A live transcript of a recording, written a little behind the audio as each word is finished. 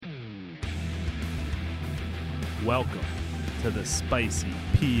Welcome to the Spicy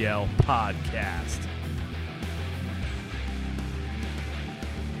PL Podcast.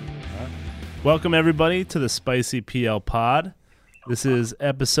 Welcome, everybody, to the Spicy PL Pod. This is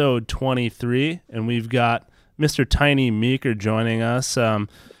episode 23, and we've got Mr. Tiny Meeker joining us.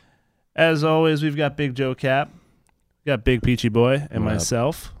 As always, we've got Big Joe Cap, we've got Big Peachy Boy, and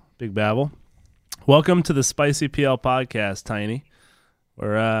myself, Big Babble. Welcome to the Spicy PL Podcast, Tiny.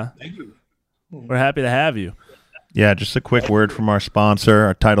 Thank you. We're happy to have you. Yeah, just a quick word from our sponsor,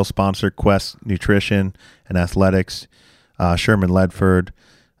 our title sponsor, Quest Nutrition and Athletics, Sherman Ledford.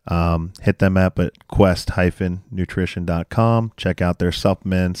 Hit them up at quest-nutrition.com. Check out their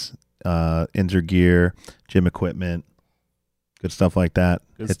supplements, Inzer gear, gym equipment, good stuff like that.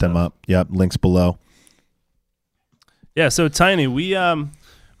 Hit them up. Yep, links below. Yeah, so Tiny, we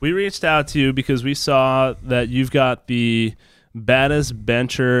reached out to you because we saw that you've got the baddest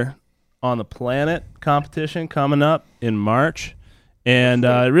bencher on the planet competition coming up in March, and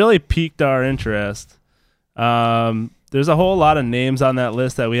it really piqued our interest. There's a whole lot of names on that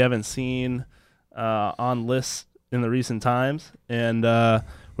list that we haven't seen on lists in the recent times, and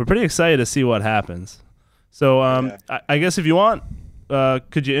we're pretty excited to see what happens. So I guess if you want,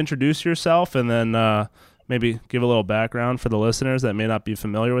 could you introduce yourself and then maybe give a little background for the listeners that may not be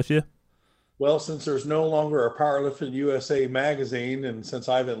familiar with you? Well, since there's no longer a Powerlifting USA magazine, and since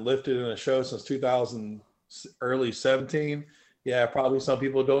I haven't lifted in a show since 2017, probably some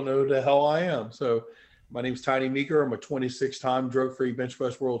people don't know who the hell I am. So my name's Tiny Meeker. I'm a 26-time drug-free bench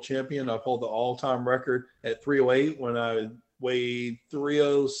press world champion. I hold the all-time record at 308 when I weighed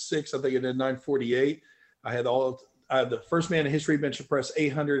 306. I think I did 948. I had the first man in history bench press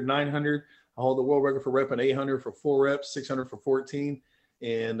 800, 900. I hold the world record for rep in 800 for 4 reps, 600 for 14,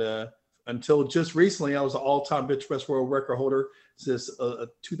 and until just recently, I was an all-time bench press world record holder since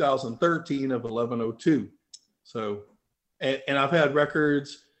 2013 of 1102. So, and I've had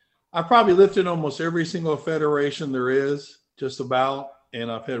records. I've probably lifted almost every single federation there is, just about,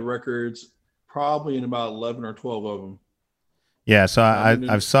 and I've had records probably in about 11 or 12 of them. Yeah, so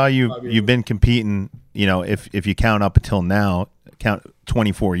I saw you've been competing. You know, if you count up until now,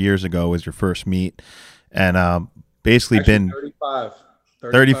 24 years ago was your first meet, and basically actually been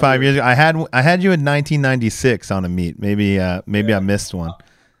 35 years ago. I had you in 1996 on a meet. Maybe I missed one.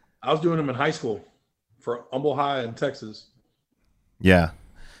 I was doing them in high school for Humble High in Texas. Yeah.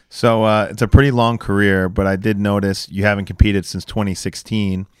 So it's a pretty long career, but I did notice you haven't competed since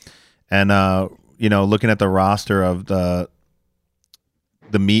 2016. And looking at the roster of the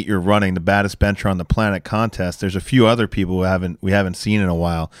meet you're running, the baddest bencher on the planet contest, there's a few other people we haven't seen in a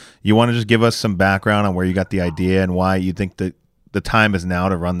while. You want to just give us some background on where you got the idea and why you think that the time is now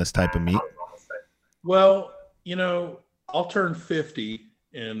to run this type of meet? Well, I'll turn 50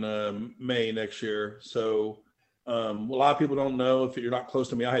 in May next year. So a lot of people don't know, if you're not close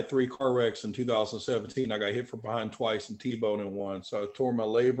to me, I had 3 car wrecks in 2017. I got hit from behind twice and T-bone in one. So I tore my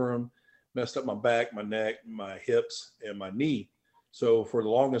labrum, messed up my back, my neck, my hips, and my knee. So for the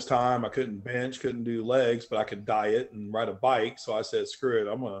longest time, I couldn't bench, couldn't do legs, but I could diet and ride a bike. So I said, screw it,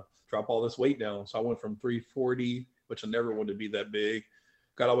 I'm going to drop all this weight down. So I went from 340, which I never wanted to be that big,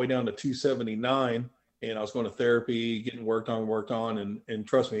 got all the way down to 279, and I was going to therapy, getting worked on, and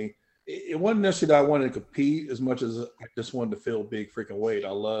trust me, it wasn't necessarily that I wanted to compete as much as I just wanted to feel big freaking weight.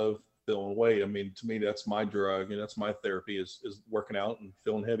 I love feeling weight. I mean, to me, that's my drug, and that's my therapy is working out and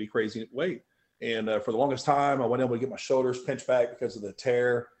feeling heavy, crazy weight. And for the longest time, I wasn't able to get my shoulders pinched back because of the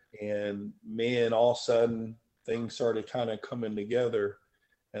tear, and man, all of a sudden, things started kind of coming together.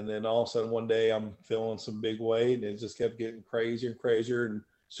 And then all of a sudden one day I'm feeling some big weight, and it just kept getting crazier and crazier. And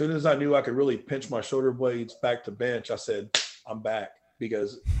as soon as I knew I could really pinch my shoulder blades back to bench, I said, I'm back.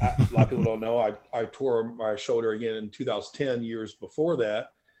 Because a lot of people don't know, I tore my shoulder again in 2010, years before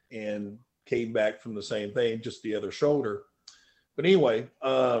that, and came back from the same thing, just the other shoulder. But anyway,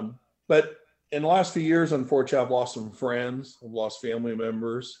 but in the last few years, unfortunately, I've lost some friends, I've lost family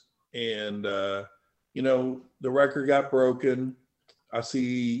members, and, the record got broken. I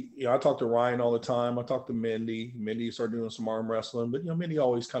see, I talk to Ryan all the time. I talk to Mindy. Mindy started doing some arm wrestling, but, Mindy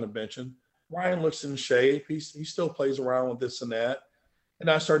always kind of benching. Ryan looks in shape. He still plays around with this and that. And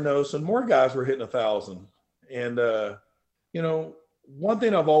I started noticing more guys were hitting 1,000. And, one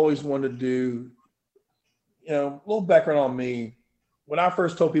thing I've always wanted to do, a little background on me. When I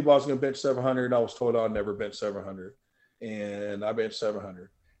first told people I was going to bench 700, I was told I'd never bench 700. And I benched 700.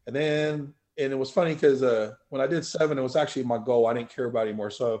 And it was funny because when I did 7, it was actually my goal. I didn't care about it anymore.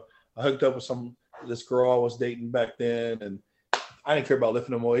 So I hooked up with this girl I was dating back then, and I didn't care about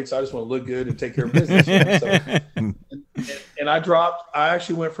lifting them weights. I just want to look good and take care of business. So, and And I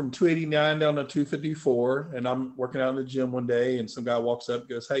actually went from 289 down to 254. And I'm working out in the gym one day, and some guy walks up and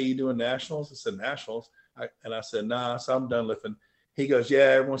goes, "Hey, you doing nationals?" I said, "Nationals?" And I said, "Nah." So I'm done lifting. He goes, "Yeah,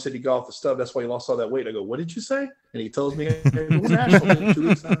 everyone said you got off the stuff. That's why you lost all that weight." I go, "What did you say?" And he tells me, "Nationals in 2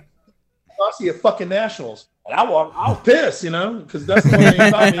 weeks." I see a fucking nationals. And I was pissed, because that's the one thing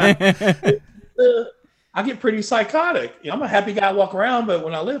about me. I get pretty psychotic. I'm a happy guy, walk around, but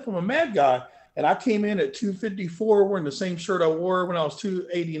when I live, I'm a mad guy. And I came in at 254, wearing the same shirt I wore when I was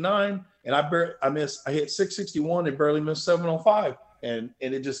 289, and I hit 661 and barely missed 705, and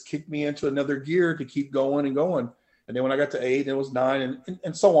it just kicked me into another gear to keep going and going. And then when I got to 8, it was 9,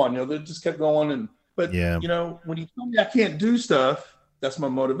 and so on. They just kept going. But when you tell me I can't do stuff, that's my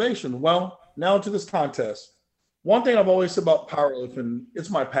motivation. Well, now to this contest. One thing I've always said about powerlifting, it's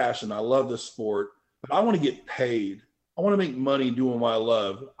my passion. I love this sport, but I want to get paid. I want to make money doing what I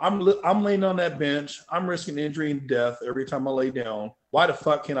love. I'm laying on that bench. I'm risking injury and death every time I lay down. Why the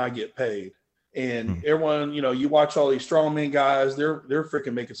fuck can I get paid? And everyone, you watch all these strongman guys, they're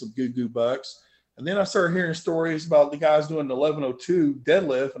freaking making some goo bucks. And then I started hearing stories about the guys doing the 1102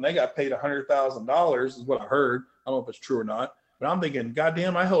 deadlift, and they got paid $100,000 is what I heard. I don't know if it's true or not. But I'm thinking,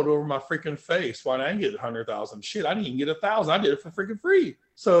 goddamn, I held over my freaking face. Why didn't I get 100,000? Shit, I didn't even get 1,000. I did it for freaking free.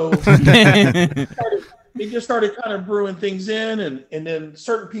 So it just started kind of brewing things in, and then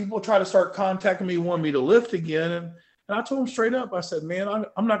certain people try to start contacting me, wanting me to lift again. And I told them straight up, I said, man,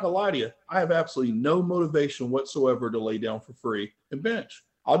 I'm not gonna lie to you. I have absolutely no motivation whatsoever to lay down for free and bench.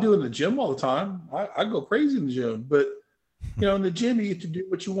 I'll do it in the gym all the time. I go crazy in the gym, but in the gym, you get to do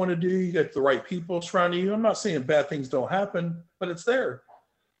what you want to do. You got the right people surrounding you. I'm not saying bad things don't happen, but it's there.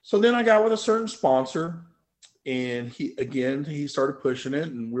 So then I got with a certain sponsor, and he started pushing it,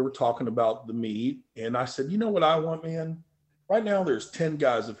 and we were talking about the meet. And I said, you know what I want, man? Right now, there's 10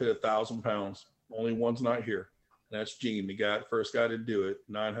 guys that hit 1,000 pounds. Only one's not here. And that's Gene, the first guy to do it,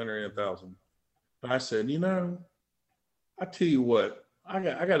 900 and 1,000. And I said, I tell you what, I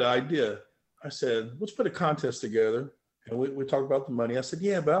got an idea. I said, let's put a contest together. And we talked about the money. I said,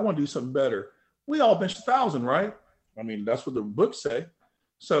 yeah, but I want to do something better. We all benched 1,000, right? I mean, that's what the books say.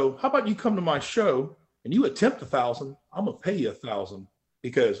 So how about you come to my show and you attempt 1,000? I'm going to pay you 1,000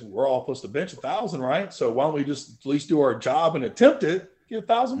 because we're all supposed to bench 1,000, right? So why don't we just at least do our job and attempt it, get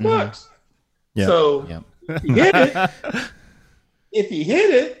 $1,000 bucks? Yep. So if you hit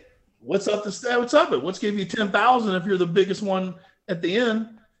it, what's up? Let's give you 10,000 if you're the biggest one at the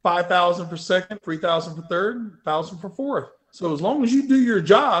end. 5,000 for second, 3,000 for third, 1,000 for fourth. So as long as you do your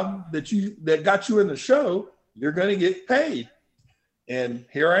job that got you in the show, you're going to get paid. And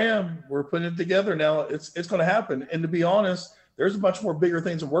here I am. We're putting it together now. It's going to happen. And to be honest, there's a bunch more bigger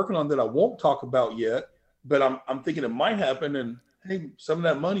things I'm working on that I won't talk about yet. But I'm thinking it might happen. And hey, some of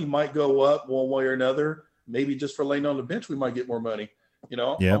that money might go up one way or another. Maybe just for laying on the bench, we might get more money.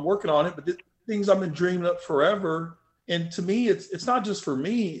 I'm working on it. But things I've been dreaming up forever. And to me, it's not just for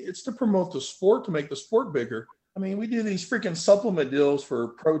me. It's to promote the sport, to make the sport bigger. I mean, we do these freaking supplement deals for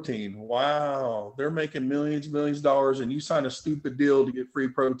protein. Wow. They're making millions of dollars, and you sign a stupid deal to get free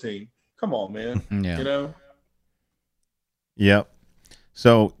protein. Come on, man. Yeah. Yep.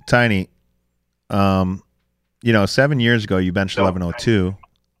 So, Tiny, 7 years ago, you benched 1102.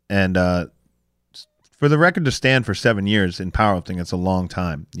 And for the record to stand for 7 years in powerlifting, it's a long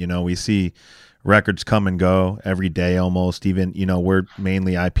time. We see records come and go every day almost. Even, we're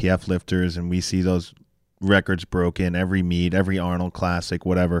mainly IPF lifters, and we see those records broken every meet, every Arnold Classic,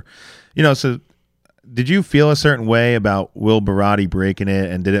 whatever. So did you feel a certain way about Will Barati breaking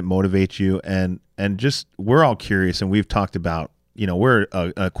it, and did it motivate you? And just, we're all curious, and we've talked about, we're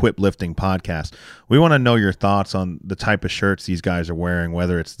a Quip Lifting podcast. We want to know your thoughts on the type of shirts these guys are wearing,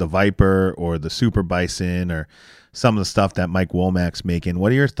 whether it's the Viper or the Super Bison or some of the stuff that Mike Womack's making.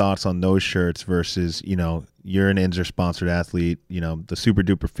 What are your thoughts on those shirts versus, you're an Inzer sponsored athlete, the Super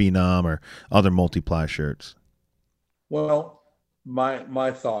Duper Phenom or other Multiply shirts? Well,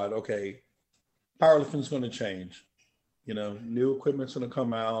 my thought, okay, powerlifting's going to change. New equipment's going to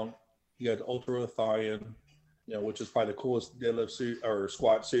come out. You got Ultra Thalion, which is probably the coolest deadlift suit or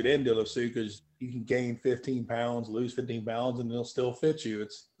squat suit and deadlift suit, because you can gain 15 pounds, lose 15 pounds, and it'll still fit you.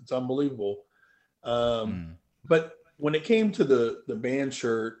 It's unbelievable. But when it came to the band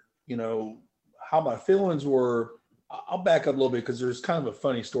shirt, how my feelings were, I'll back up a little bit because there's kind of a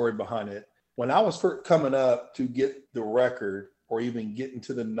funny story behind it. When I was first coming up to get the record or even get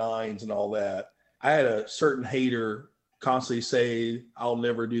into the nines and all that, I had a certain hater constantly say, I'll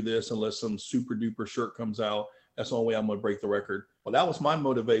never do this unless some super duper shirt comes out. That's the only way I'm going to break the record. Well, that was my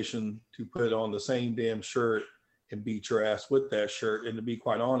motivation to put on the same damn shirt and beat your ass with that shirt. And to be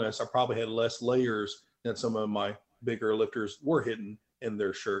quite honest, I probably had less layers than some of my bigger lifters were hitting in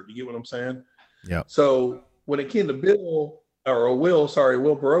their shirt. You get what I'm saying? Yeah. So when it came to Will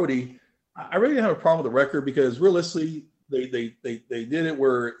Brody, I really didn't have a problem with the record because realistically, they did it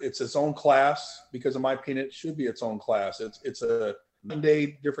where it's its own class. Because in my opinion, it should be its own class. It's a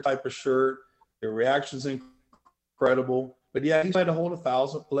 9-day different type of shirt. The reaction's incredible. But yeah, he had to hold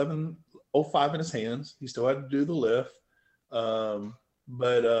 11:05 in his hands. He still had to do the lift.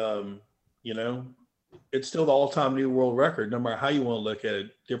 You know, it's still the all-time new world record, no matter how you want to look at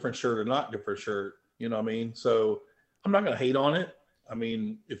it, different shirt or not different shirt. You know what I mean? So I'm not going to hate on it. I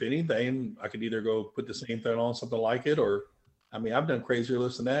mean, if anything, I could either go put the same thing on, something like it, or, I mean, I've done crazier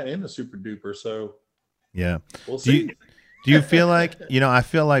lifts than that and the super duper. So yeah, we'll see. Do you feel like, you know, I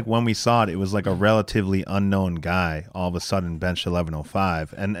feel like when we saw it was like a relatively unknown guy all of a sudden benched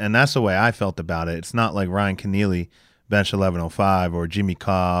 1105. And that's the way I felt about it. It's not like Ryan Keneally benched 1105 or Jimmy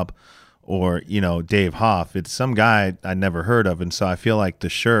Cobb or, you know, Dave Hoff. It's some guy I never heard of. And so I feel like the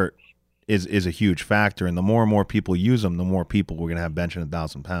shirt is a huge factor. And the more and more people use them, the more people we're going to have benching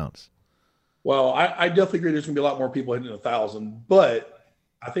 1,000 pounds. Well, I definitely agree there's going to be a lot more people hitting 1,000. But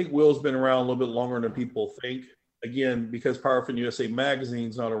I think Will's been around a little bit longer than people think. Again, because Powerlifting USA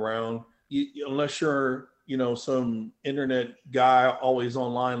magazine's not around, unless you're, you know, some internet guy always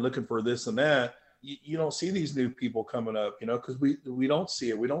online looking for this and that, you don't see these new people coming up, you know, because we don't see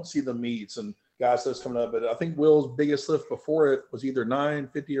it. We don't see the meets and guys that's coming up. But I think Will's biggest lift before it was either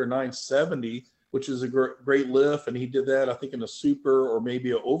 950 or 970, which is a great lift. And he did that, I think, in a super or maybe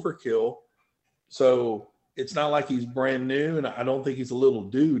an overkill. So it's not like he's brand new, and I don't think he's a little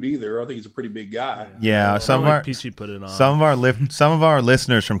dude either. I think he's a pretty big guy. Yeah, some of our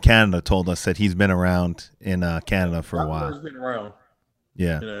listeners from Canada told us that he's been around in Canada for a while. He's been around.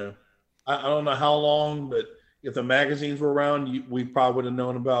 Yeah. You know, I don't know how long, but if the magazines were around, we probably would have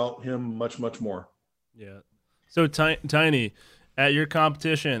known about him much, much more. Yeah. So Tiny, at your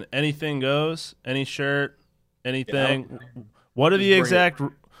competition, anything goes, any shirt, anything. Yeah, what are the exact?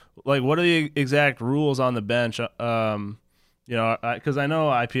 Like, what are the exact rules on the bench? You know, because I know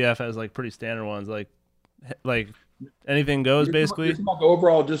IPF has like pretty standard ones, like anything goes basically. You're talking about the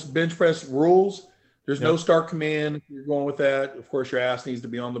overall just bench press rules. There's no start command. If you're going with that, of course, your ass needs to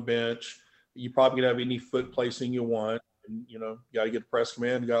be on the bench. You probably can have any foot placing you want. And, you know, you got to get the press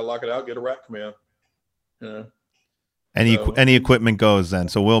command. You got to lock it out. Get a rack command. You know. Any equipment goes then.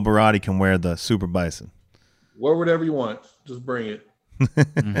 So Will Barati can wear the Super Bison. Wear whatever you want. Just bring it.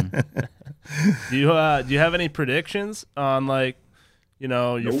 Do you have any predictions on, like, you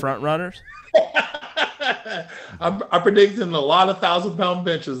know, your front runners? I'm predicting a lot of 1,000-pound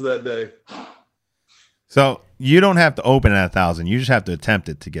benches that day. So you don't have to open at 1,000. You just have to attempt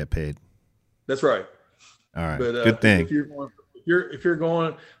it to get paid. That's right. All right. But, good thing. If you're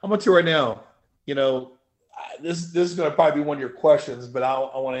going, I'm going to tell you right now. You know, this is going to probably be one of your questions, but I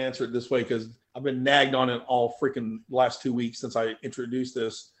want to answer it this way because I've been nagged on it all freaking last 2 weeks since I introduced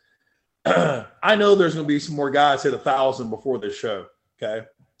this. I know there's going to be some more guys hit 1,000 before this show. Okay.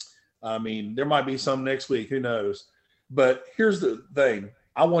 I mean, there might be some next week. Who knows? But here's the thing.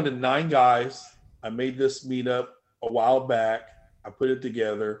 I wanted 9 guys. I made this meetup a while back. I put it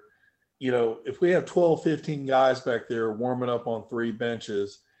together. You know, if we have 12, 15 guys back there warming up on 3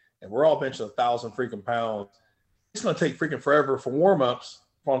 benches and we're all benching 1,000 freaking pounds, it's going to take freaking forever for warm-ups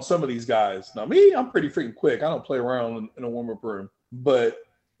on some of these guys. Now, me, I'm pretty freaking quick. I don't play around in a warm-up room. But,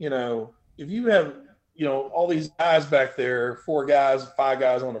 you know, if you have, you know, all these guys back there, 4 guys, 5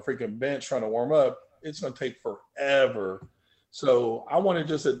 guys on a freaking bench trying to warm up, it's going to take forever. So I wanted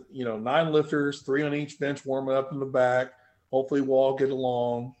just, 9 lifters, 3 on each bench warming up in the back. Hopefully we'll all get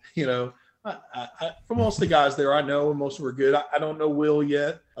along. You know, for most of the guys there, I know most of them are good. I don't know Will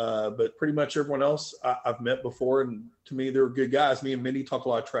yet, but pretty much everyone else I've met before. And to me, they're good guys. Me and Mindy talk a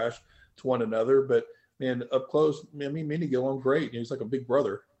lot of trash to one another. But, man, up close, me and Mindy get along great. He's like a big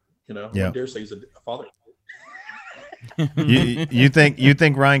brother. You know, I dare say he's a father. you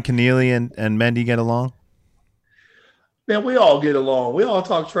think Ryan Keneally and Mendy get along? Man, we all get along. We all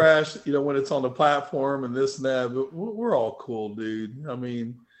talk trash, you know, when it's on the platform and this and that. But we're all cool, dude. I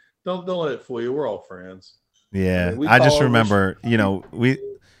mean, don't let it fool you. We're all friends. Yeah, I just remember, you know, we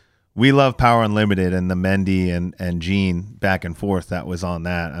love Power Unlimited and the Mendy and Gene back and forth that was on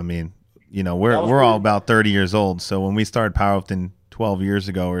that. I mean, you know, we're all about 30 years old. So when we started powerlifting 12 years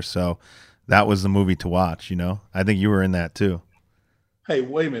ago or so, that was the movie to watch, you know. I think you were in that too. Hey,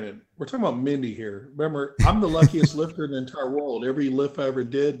 wait a minute. We're talking about Mindy here. Remember, I'm the luckiest lifter in the entire world. Every lift I ever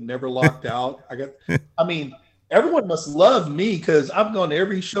did, never locked out. I mean, everyone must love me because I've gone to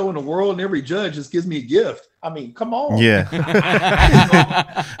every show in the world and every judge just gives me a gift. I mean, come on. Yeah.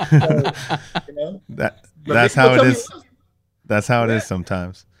 You know? That's how it is. That's how it is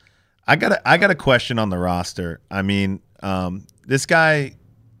sometimes. I got a question on the roster. I mean, this guy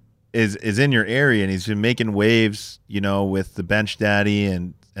is in your area, and he's been making waves, with the Bench Daddy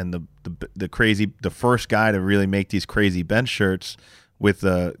and the crazy, the first guy to really make these crazy bench shirts with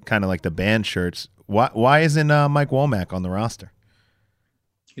the kind of like the band shirts. Why isn't Mike Womack on the roster?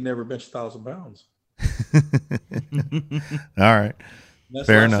 He never benched 1,000 pounds. All right. That's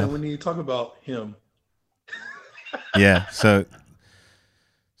fair why enough. I said we need to talk about him. Yeah. So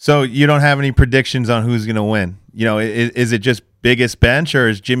you don't have any predictions on who's going to win? Is it just biggest bench, or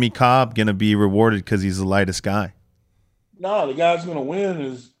is Jimmy Cobb going to be rewarded because he's the lightest guy? No, the guy's going to win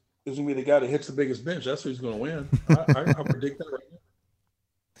is going to be the guy that hits the biggest bench. That's who's going to win. I predict that right now.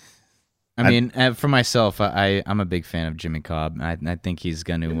 I mean, for myself, I'm a big fan of Jimmy Cobb. I think he's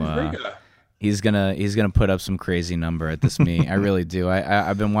going to he's gonna put up some crazy number at this meet. I really do.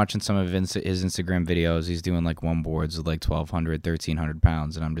 I've been watching some of his Instagram videos. He's doing like one boards with like 1,200, 1,300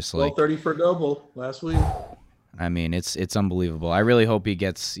 pounds, and I'm just like 30 for a double last week. I mean, it's unbelievable. I really hope he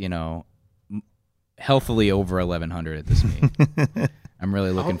gets healthily over 1,100 at this meet. I'm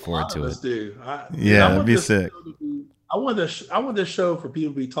really looking forward to it. That'd be sick. I want this show for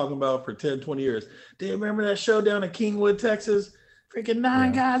people to be talking about for 10, 20 years. Do you remember that show down in Kingwood, Texas? Freaking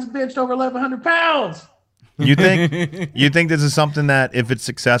 9 guys benched over 1,100 pounds. You think this is something that, if it's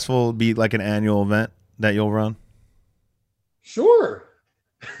successful, will be like an annual event that you'll run? Sure.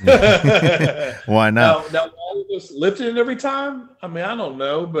 Why not? Now all of us lifting it every time? I mean, I don't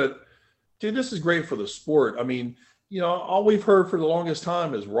know, but dude, this is great for the sport. I mean, all we've heard for the longest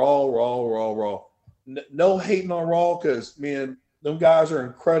time is raw. No hating on Raw, because, man, them guys are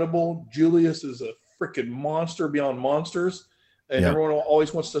incredible. Julius is a freaking monster beyond monsters. And everyone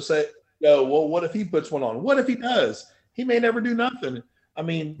always wants to say, well, what if he puts one on? What if he does? He may never do nothing. I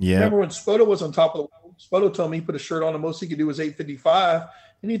mean, remember when Spoto was on top of the world? Spoto told me he put a shirt on, the most he could do was 855,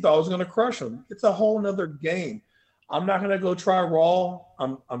 and he thought I was going to crush him. It's a whole nother game. I'm not going to go try Raw.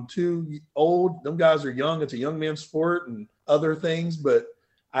 I'm too old. Them guys are young. It's a young man's sport and other things, but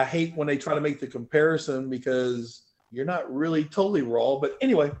I hate when they try to make the comparison, because you're not really totally raw. But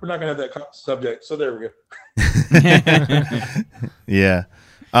anyway, we're not going to have that subject. So there we go. Yeah.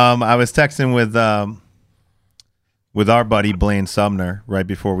 I was texting with our buddy Blaine Sumner right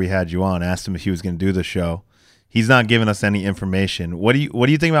before we had you on. Asked him if he was going to do the show. He's not giving us any information. What do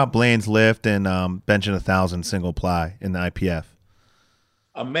you think about Blaine's lift and benching 1,000 single ply in the IPF?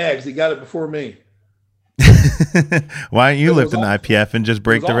 I'm mad because he got it before me. Why don't you lift an IPF and just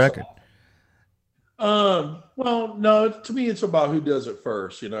break the record? Well, no, to me, it's about who does it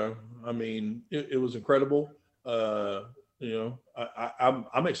first. I mean, it was incredible. I'm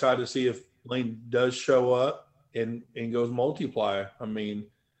excited to see if Blaine does show up and goes multiply. I mean,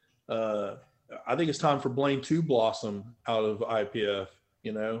 I think it's time for Blaine to blossom out of IPF.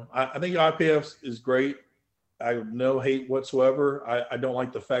 I think IPF is great. I have no hate whatsoever. I don't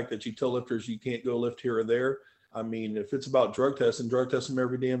like the fact that you tell lifters you can't go lift here or there. I mean, if it's about drug testing them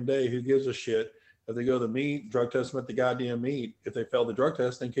every damn day. Who gives a shit? If they go to the meet, drug test them at the goddamn meet. If they fail the drug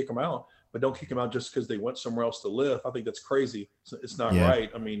test, then kick them out. But don't kick them out just because they went somewhere else to lift. I think that's crazy. It's not right.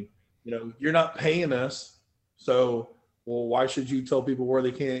 I mean, you're not paying us. So, why should you tell people where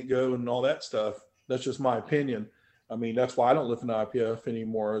they can't go and all that stuff? That's just my opinion. I mean, that's why I don't lift in IPF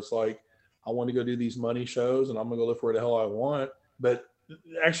anymore. It's like, I want to go do these money shows, and I'm going to go lift where the hell I want. But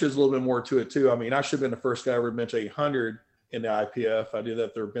actually, there's a little bit more to it, too. I mean, I should have been the first guy ever to bench 800 in the IPF. I did that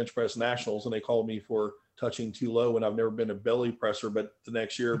at their bench press nationals, and they called me for touching too low, and I've never been a belly presser. But the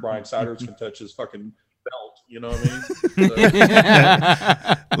next year, Brian Siders can touch his fucking belt. You know what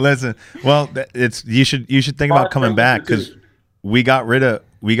I mean? Listen, well, you should think about coming back, because we got rid of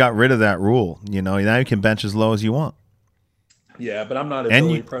that rule. Now you can bench as low as you want. Yeah, but I'm not a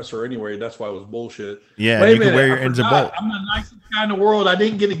belly presser anyway. That's why it was bullshit. Yeah, you can wear your ends of both. I'm the nicest guy in the world. I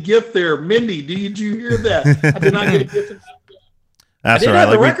didn't get a gift there. Mindy, did you hear that? I did not get a gift. That's all right.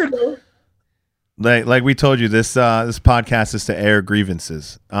 The record, though. Like we told you, this podcast is to air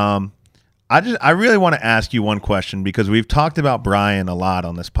grievances. I really want to ask you one question, because we've talked about Brian a lot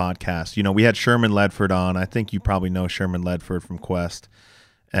on this podcast. We had Sherman Ledford on. I think you probably know Sherman Ledford from Quest,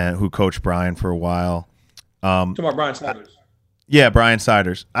 and who coached Brian for a while. Talking about Brian Siders. Yeah, Brian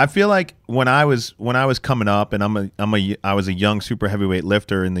Siders. I feel like when I was coming up, and I was a young super heavyweight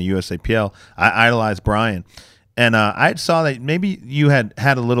lifter in the USAPL, I idolized Brian, and I saw that maybe you had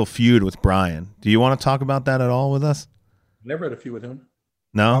a little feud with Brian. Do you want to talk about that at all with us? Never had a feud with him.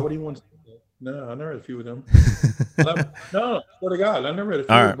 No. Why would he want to? No, I never had a feud with him. No, swear to God, I never had a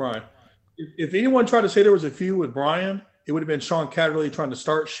feud with Brian. If anyone tried to say there was a feud with Brian, it would have been Sean Catterley trying to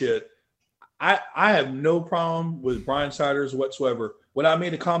start shit. I have no problem with Brian Siders whatsoever. When I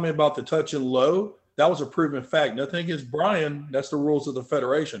made a comment about the touching low, that was a proven fact. Nothing against Brian. That's the rules of the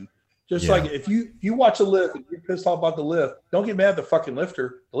federation. Just like if you watch a lift and you're pissed off about the lift, don't get mad at the fucking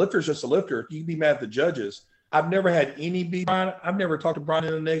lifter. The lifter's just a lifter. You can be mad at the judges. I've never had any beef. I've never talked to Brian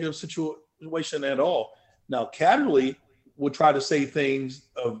in a negative situation at all. Now, casually would try to say things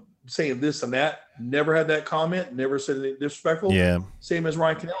of saying this and that. Never had that comment. Never said anything disrespectful. Yeah. Same as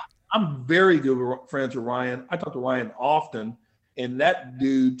Ryan Cannella. I'm very good friends with Ryan. I talk to Ryan often, and that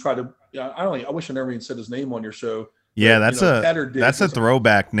dude tried to. I wish I never even said his name on your show. Yeah, but, that's a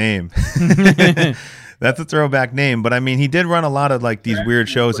throwback name. That's a throwback name. But I mean, he did run a lot of like these weird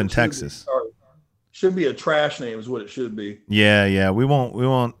shows in Texas. Should be a trash name, is what it should be. Yeah. We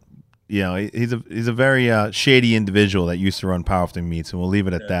won't. You know, he's a very shady individual that used to run powerlifting meets, and we'll leave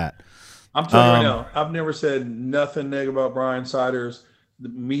it at that. I'm telling you right now, I've never said nothing negative about Brian Siders.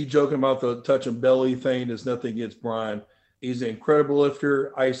 Me joking about the touch and belly thing is nothing against Brian. He's an incredible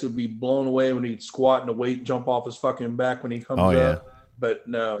lifter. I used to be blown away when he'd squat and the weight jump off his fucking back when he comes up. But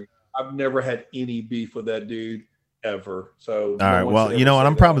no, I've never had any beef with that dude ever. So all right, well, you know what?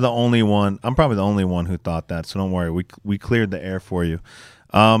 I'm probably the only one who thought that. So don't worry, we cleared the air for you.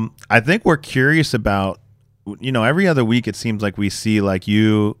 I think we're curious about, you know, every other week it seems like we see like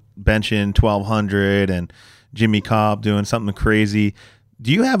you benching 1200 and Jimmy Cobb doing something crazy.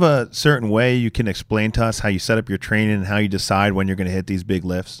 Do you have a certain way you can explain to us how you set up your training and how you decide when you're going to hit these big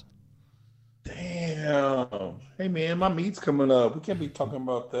lifts? Damn. Hey, man, my meet's coming up. We can't be talking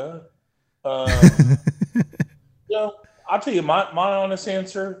about that. You know, I'll tell you my honest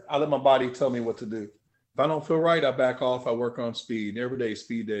answer. I let my body tell me what to do. If I don't feel right, I back off. I work on speed. Every day is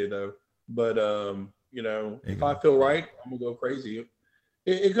speed day, though. But, you know, if I feel right, I'm going to go crazy.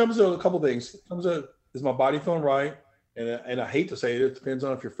 It comes to a couple things. It comes to, is my body feeling right? And I hate to say it, it depends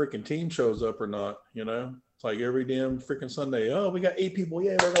on if your freaking team shows up or not, you know? It's like every damn freaking Sunday, oh, we got 8 people.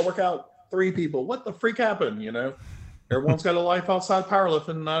 Yeah, we're going to work out 3 people. What the freak happened, you know? Everyone's got a life outside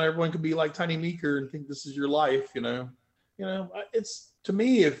powerlifting. Not everyone could be like Tiny Meeker and think this is your life, you know? You know, it's, to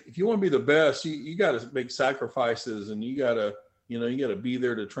me, if you want to be the best, you got to make sacrifices and you got to, you know, you got to be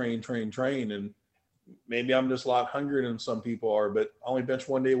there to train. And maybe I'm just a lot hungrier than some people are, but I only bench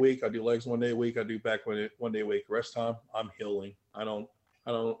 1 day a week. I do legs 1 day a week. I do back 1 day a week. The rest of the time I'm healing.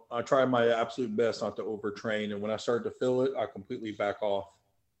 I try my absolute best not to overtrain. And when I start to feel it, I completely back off.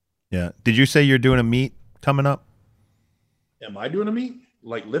 Yeah. Did you say you're doing a meet coming up? Am I doing a meet?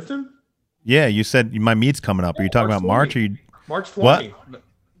 Like lifting? Yeah. You said my meet's coming up. Are you talking about March? Or you? March 20.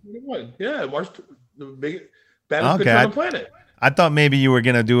 What? Yeah. March, the biggest, baddest bitch on the planet. I thought maybe you were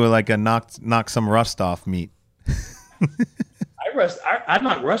gonna do a knock some rust off meet. I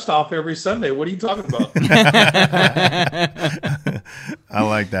knock rust off every Sunday. What are you talking about? I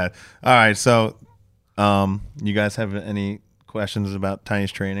like that. All right, so you guys have any questions about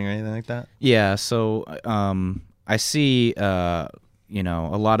Tiny's training or anything like that? Yeah, so I see you know,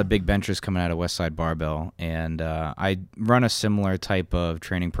 a lot of big benchers coming out of Westside Barbell, and I run a similar type of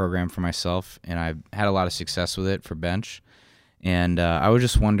training program for myself, and I've had a lot of success with it for bench. And I was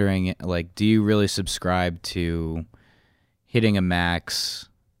just wondering, like, do you really subscribe to hitting a max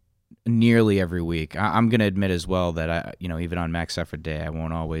nearly every week? I'm going to admit as well that even on max effort day, I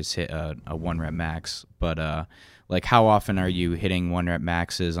won't always hit a 1 rep max. But like, how often are you hitting 1 rep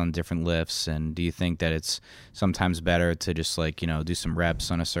maxes on different lifts? And do you think that it's sometimes better to just do some reps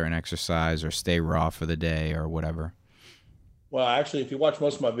on a certain exercise or stay raw for the day or whatever? Well, actually, if you watch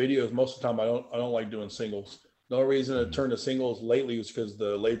most of my videos, most of the time I don't like doing singles. The only reason I turned to singles lately was because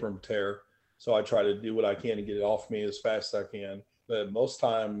the labrum tear. So I try to do what I can to get it off me as fast as I can. But most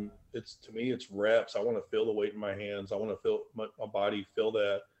time, it's reps. I want to feel the weight in my hands. I want to feel my body feel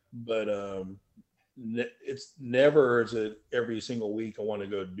that. But it's never is it every single week I want to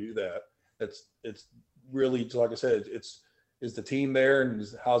go do that. It's really, like I said, is the team there and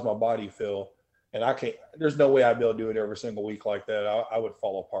how's my body feel? And I can't. There's no way I'd be able to do it every single week like that. I would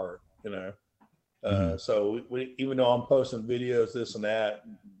fall apart, you know. So even though I'm posting videos, this and that,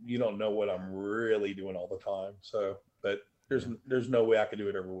 you don't know what I'm really doing all the time. So, but there's no way I could do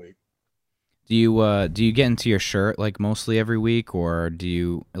it every week. Do you get into your shirt like mostly every week, or do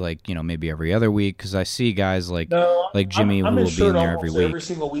you maybe every other week? Because I see guys like Jimmy who will be in there every week. Every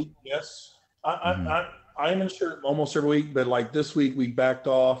single week, yes. I'm in shirt almost every week, but like this week we backed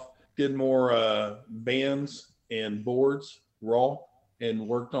off, did more bands and boards raw. And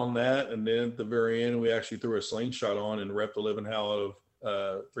worked on that, and then at the very end, we actually threw a slingshot on and repped the living hell out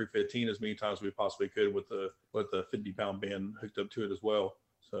of 315 as many times as we possibly could with the 50-pound band hooked up to it as well.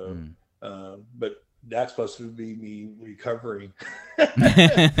 So, but That's supposed to be me recovering.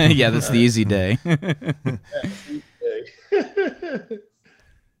 Yeah, that's the easy day.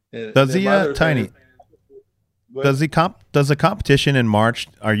 Does the Tiny? Does the competition in March?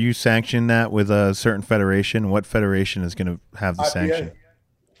 Are you sanctioned that with a certain federation? What federation is going to have the sanction?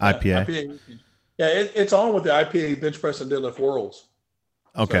 IPA. Yeah, it's on with the IPA bench press and deadlift worlds.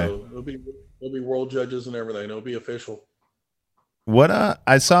 Okay. So there'll be world judges and everything. It'll be official. What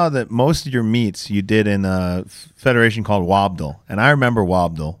I saw that most of your meets you did in a federation called WABDL, and I remember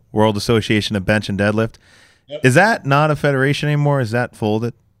WABDL, World Association of Bench and Deadlift. Yep. Is that not a federation anymore? Is that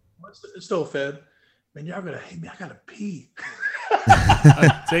folded? It's still fed. Man, y'all gonna hate me. I gotta pee.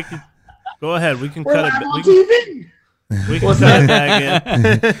 Go ahead. We can cut it. We can cut it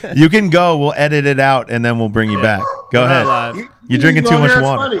back in. You can go. We'll edit it out, and then we'll bring you back. Go ahead. You're drinking too much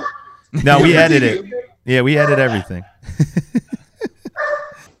water. Funny. No, we edit it. Yeah, we edit everything.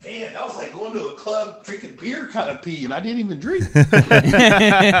 Man, that was like going to a club drinking beer kind of pee, and I didn't even drink.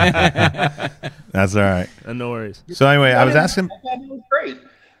 That's all right. No worries. So anyway, I was asking. That was great.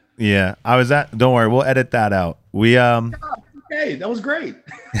 Yeah, I was at. Don't worry, we'll edit that out. We Okay, that was great.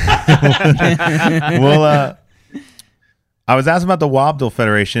 Well, I was asking about the WABDL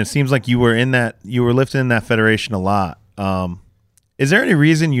Federation. It seems like you were lifting in that federation a lot. Is there any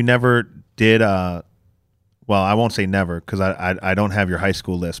reason you never did? Well, I won't say never because I don't have your high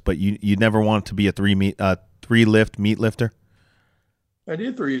school list, but you never wanted to be a three lift meet lifter. I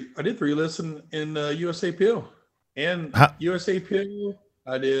did three lifts in USAPL and USAPL.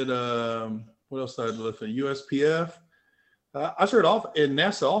 I did what else did I lift in USPF? I started off in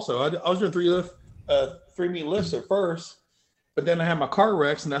NASA also. I was doing three meet lifts at first, but then I had my car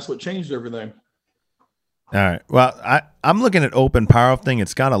wrecks, and that's what changed everything. All right. Well, I'm looking at Open Powerlifting.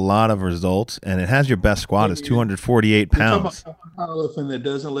 It's got a lot of results, and it has your best squat is 248 pounds. Powerlifting that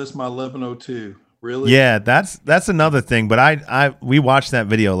doesn't list my 1102. Really? Yeah, that's another thing. But we watched that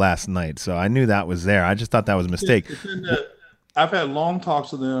video last night, so I knew that was there. I just thought that was a mistake. I've had long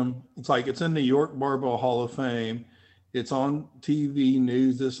talks with them. It's in the York Barbell Hall of Fame. It's on TV,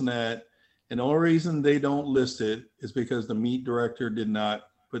 news, this and that. And the only reason they don't list it is because the meet director did not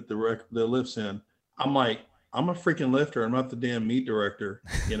put the lifts in. I'm like, I'm a freaking lifter. I'm not the damn meet director,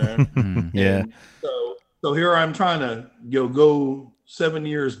 you know? Yeah. So here I'm trying to go 7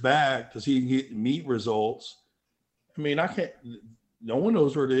 years back to see if you can get meet results. I mean, I can't, no one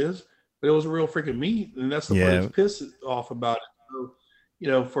knows where it is, but it was a real freaking meet. And that's the part that's pissed off about it.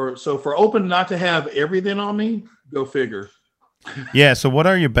 So, for Open not to have everything on me, go figure. Yeah. So what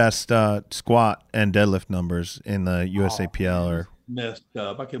are your best squat and deadlift numbers in the USAPL or? Messed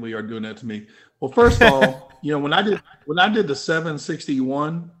up. I can't believe you're doing that to me. Well, first of all, when I did the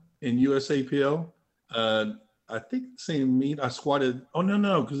 761 in USAPL, I think the same meet I squatted. Oh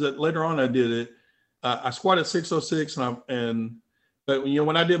no, because later on I did it. I squatted 606, but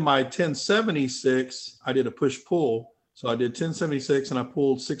when I did my 1076, I did a push pull. So I did 1076 and I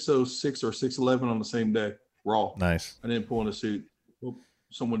pulled 606 or 611 on the same day, raw. Nice. I didn't pull in a suit. Well,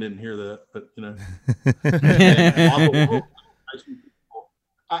 someone didn't hear that, but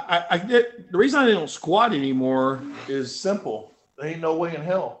I get the reason I don't squat anymore is simple. There ain't no way in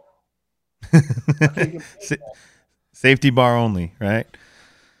hell. Safety bar only, right?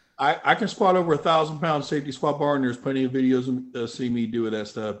 I can squat over 1,000-pound safety squat bar, and there's plenty of videos to see me do that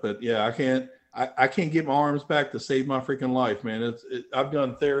stuff. But yeah, I can't get my arms back to save my freaking life, man. I've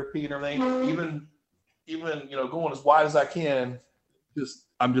done therapy and everything, even going as wide as I can.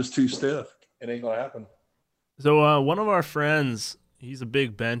 I'm just too stiff. It ain't gonna happen. So one of our friends, he's a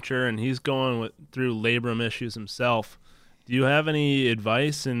big bencher, and he's going through labrum issues himself. Do you have any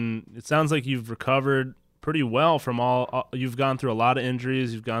advice? And it sounds like you've recovered pretty well from you've gone through a lot of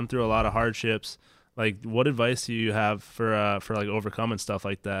injuries. You've gone through a lot of hardships. Like, what advice do you have for like overcoming stuff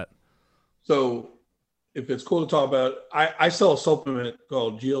like that? So if it's cool to talk about, I sell a supplement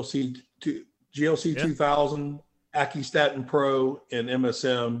called GLC 2000, Acustatin Pro, and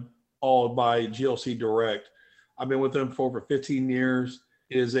MSM, all by GLC Direct. I've been with them for over 15 years.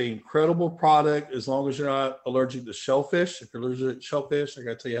 It is an incredible product as long as you're not allergic to shellfish. If you're allergic to shellfish, I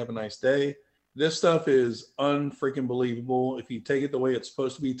got to tell you, have a nice day. This stuff is unfreaking believable. If you take it the way it's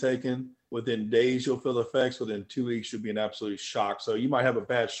supposed to be taken, within days, you'll feel the effects. Within 2 weeks, you'll be in absolute shock. So you might have a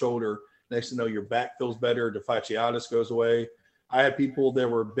bad shoulder. Next thing you know, your back feels better. The fasciitis goes away. I had people that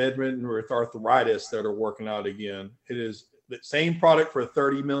were bedridden with arthritis that are working out again. It is the same product for a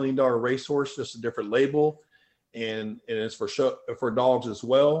 $30 million racehorse, just a different label. And it's for dogs as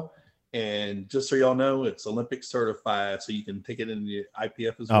well. And just so y'all know, it's Olympic certified, so you can take it in the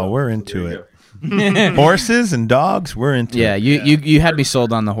IPF as well. Oh, we're So into there it. Horses and dogs, we're into Yeah, it. you had me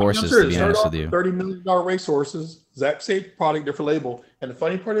sold on the horses, Sure, to be started honest off with you. $30 million racehorses, exact same product, different label. And the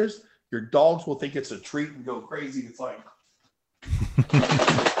funny part is, your dogs will think it's a treat and go crazy. It's like,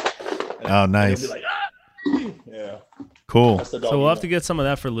 Oh, and nice. they'll be like, ah! Yeah, Cool. that's the dog. So we'll have to get some of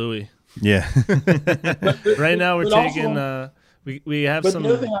that for Louis. Yeah. Right now we're But also- taking we have But some the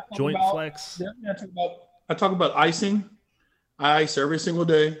other thing I talk joint about- flex. the other thing I talk about icing. I ice every single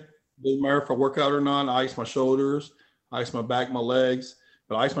day. Doesn't matter if I work out or not. I ice my shoulders, I ice my back, my legs,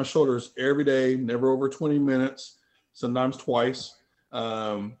 but I ice my shoulders every day, never over 20 minutes, sometimes twice.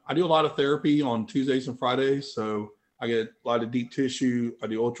 I do a lot of therapy on Tuesdays and Fridays, so I get a lot of deep tissue. I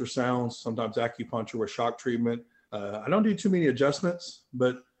do ultrasounds, sometimes acupuncture with shock treatment. I don't do too many adjustments,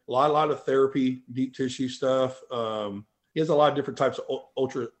 but a lot of therapy, deep tissue stuff. He has a lot of different types of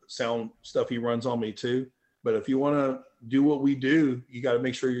ultrasound stuff he runs on me too. But if you want to do what we do, you got to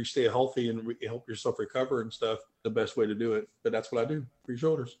make sure you stay healthy and help yourself recover and stuff. The best way to do it. But that's what I do for your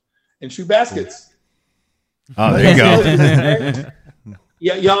shoulders and shoe baskets. Oh, there you go.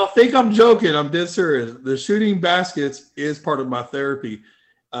 Yeah, y'all think I'm joking. I'm dead serious. The shooting baskets is part of my therapy.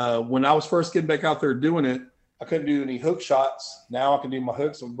 When I was first getting back out there doing it, I couldn't do any hook shots. Now I can do my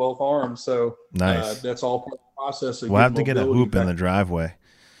hooks with both arms. So Nice. that's all part of the process. We'll have to get a mobility hoop in back. the driveway.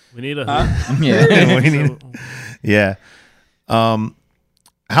 We need a Yeah. We need- yeah.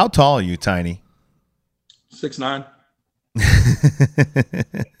 How tall are you, Tiny? 6'9".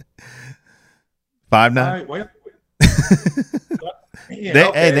 5'9"? All right, wait. Man, They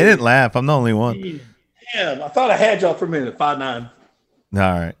okay. didn't laugh. I'm the only one. Damn, I thought I had y'all for a minute. 5'9". All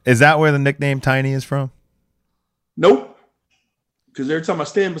right. Is that where the nickname Tiny is from? Nope. Because every time I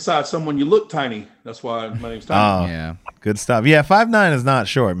stand beside someone, you look tiny. That's why my name's Tiny. Oh, Yeah. good stuff. Yeah, 5'9" is not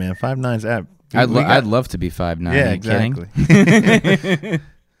short, man. 5'9"'s app. I'd love to be 5'9". Yeah, Are you exactly. kidding?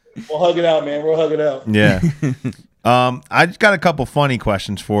 We'll hug it out, man. We'll hug it out. Yeah. I just got a couple funny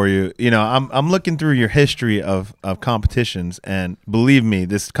questions for you. You know, I'm looking through your history of competitions, and believe me,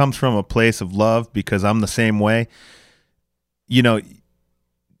 this comes from a place of love because I'm the same way. You know,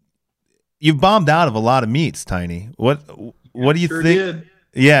 you've bombed out of a lot of meets, Tiny. What do you Sure think? did.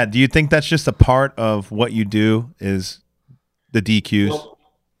 Yeah, do you think that's just a part of what you do is the DQs? Well,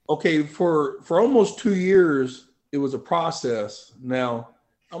 okay, for almost 2 years, it was a process. Now,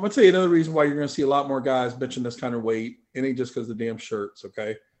 I'm going to tell you another reason why you're going to see a lot more guys benching this kind of weight. It ain't just because of the damn shirts,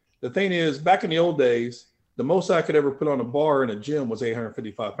 okay? The thing is, back in the old days, the most I could ever put on a bar in a gym was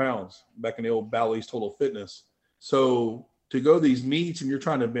 855 pounds back in the old Bally's Total Fitness. So to go these meets and you're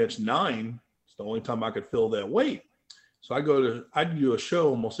trying to bench 9, it's the only time I could fill that weight. So I'd do a show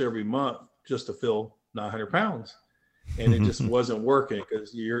almost every month just to fill 900 pounds. And it just wasn't working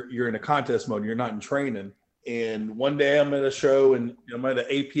because you're in a contest mode. You're not in training. And one day I'm at a show and I'm at an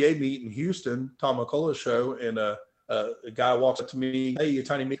APA meet in Houston, Tom McCullough's show. And a guy walks up to me, "Hey, you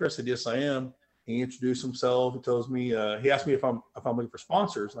Tiny Meeker?" I said, "Yes, I am." He introduced himself. He tells me, he asked me if I'm looking for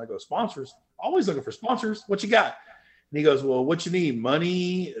sponsors. And I go, "Sponsors? Always looking for sponsors. What you got?" And he goes, "Well, what you need?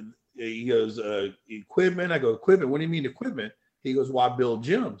 Money?" He goes, "Equipment." I go, "Equipment? What do you mean equipment?" He goes, "Well, I build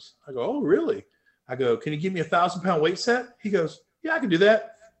gyms." I go, "Oh, really?" I go, "Can you give me a 1,000-pound weight set?" He goes, "Yeah, I can do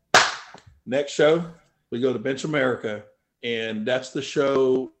that." Next show, we go to Bench America, and that's the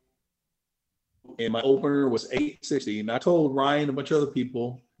show. And my opener was 860. And I told Ryan and a bunch of other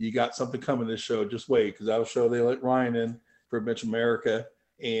people, "You got something coming this show. Just wait." Because I was sure they let Ryan in for Bench America.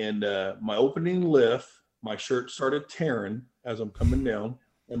 And my opening lift, my shirt started tearing as I'm coming down.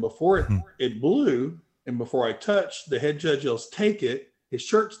 And before it blew, and before I touched, the head judge yells, "Take it." His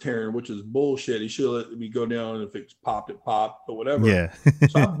shirt's tearing, which is bullshit. He should let me go down, and if it popped, it popped, but whatever. Yeah.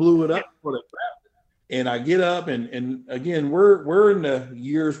 So I blew it up before they grabbed it. And I get up, and again, we're in the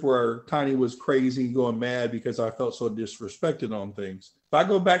years where Tiny was crazy, going mad because I felt so disrespected on things. If I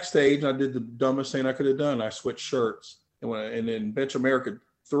go backstage, and I did the dumbest thing I could have done. I switched shirts, and then Bench America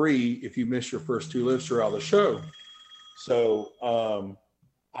 3, if you miss your first 2 lifts, you're out of the show. So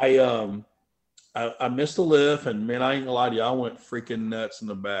I missed a lift, and man, I ain't gonna lie to you, I went freaking nuts in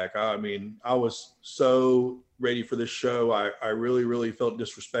the back. I mean, I was so ready for this show. I really, really felt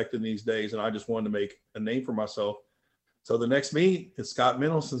disrespected these days, and I just wanted to make a name for myself. So the next meet is Scott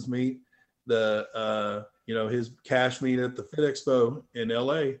Mendelson's meet, his cash meet at the Fit Expo in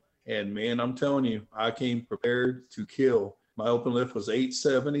LA. And man, I'm telling you, I came prepared to kill. My open lift was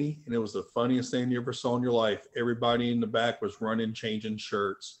 870, and it was the funniest thing you ever saw in your life. Everybody in the back was running, changing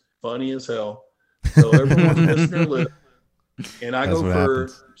shirts. Funny as hell. So everyone's missing their lift. And I That's go what for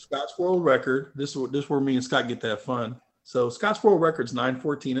happens. Scott's world record. This is where me and Scott get to have fun. So Scott's world record's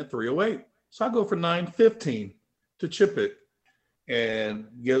 9:14 at 3:08. So I go for 9:15 to chip it and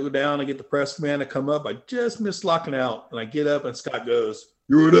go down and get the press man to come up. I just missed locking out, and I get up, and Scott goes,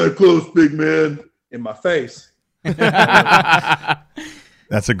 "You were that close, big man," in my face. That's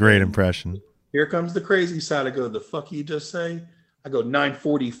a great impression. Here comes the crazy side. I go, "The fuck you just say?" I go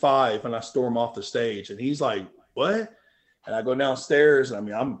 9:45, and I storm off the stage, and he's like, "What?" And I go downstairs. And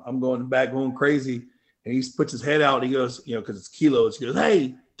I'm going back going crazy, and he puts his head out. And he goes, because it's kilos. He goes,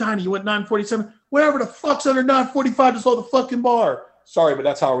 "Hey, Tiny, you went 9:47. Whatever the fuck's under 9:45, just hold the fucking bar." Sorry, but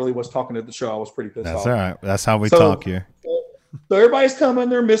that's how I really was talking at the show. I was pretty pissed off. That's all right. That's how we talk here. So everybody's coming.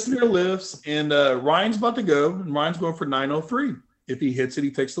 They're missing their lifts, and Ryan's about to go, and Ryan's going for 9:03. If he hits it,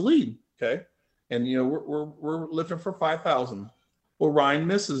 he takes the lead. Okay, and we're lifting for 5,000. Well, Ryan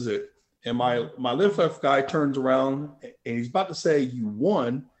misses it. And my lift guy turns around and he's about to say, "You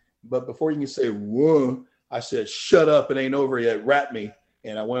won." But before you can say "whoa," I said, "Shut up, it ain't over yet. Wrap me."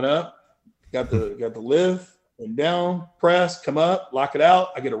 And I went up, got the lift, went down, press, come up, lock it out.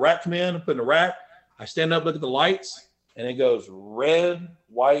 I get a rack come in, I put in a rack. I stand up, look at the lights, and it goes red,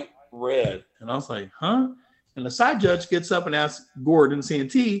 white, red. And I was like, huh? And the side judge gets up and asks Gordon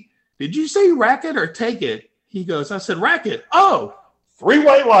CNT, "Did you say rack it or take it?" He goes, "I said rack it." "Oh, 3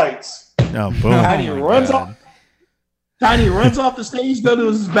 white lights." Oh, boom. Tiny runs off the stage, go to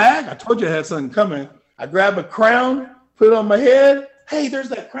his bag. I told you I had something coming. I grab a crown, put it on my head. "Hey, there's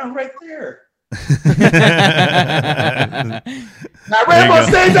that crown right there." And I ran on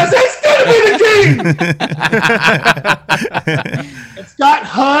stage. I said, "It's gonna be the king." And Scott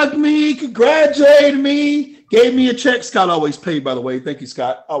hugged me, congratulated me, gave me a check. Scott always paid, by the way. Thank you,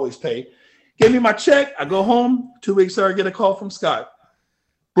 Scott. Always paid. Gave me my check. I go home. 2 weeks later, I get a call from Scott.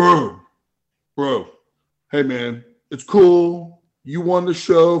 Bro, hey man, it's cool. You won the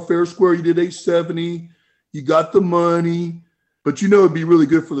show, fair square. You did 870. You got the money, but it'd be really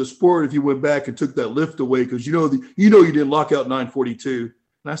good for the sport if you went back and took that lift away because you didn't lock out 9:42.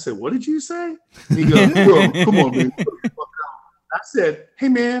 And I said, "What did you say?" And he goes, "Bro, come on, man." I said, "Hey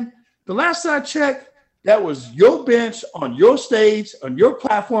man, the last I checked, that was your bench on your stage on your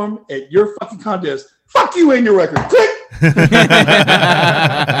platform at your fucking contest. Fuck you and your record." Click.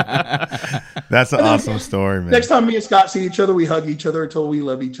 That's an awesome story, man. Next time me and Scott see each other, we hug each other until we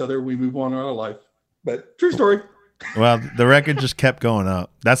love each other. We move on in our life. But true story. Well, the record just kept going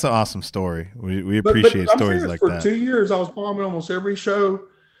up. That's an awesome story. We appreciate stories like that. For 2 years, I was bombing almost every show,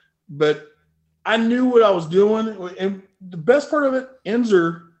 but I knew what I was doing. And the best part of it,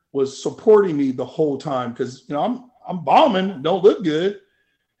 Enzer was supporting me the whole time because I'm bombing, don't look good.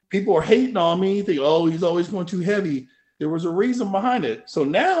 People are hating on me. Think, "Oh, he's always going too heavy." There was a reason behind it. So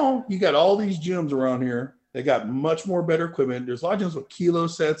now you got all these gyms around here. They got much more better equipment. There's a lot of gyms with kilo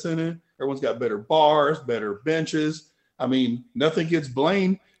sets in it. Everyone's got better bars, better benches. I mean, nothing gets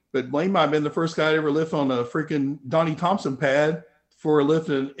Blaine, but Blaine might have been the first guy to ever lift on a freaking Donnie Thompson pad for a lift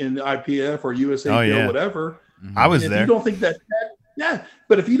in the IPF or USAPL, whatever. I was there. You don't think that pad, yeah,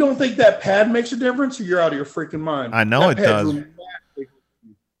 but if you don't think that pad makes a difference, you're out of your freaking mind. I know it does.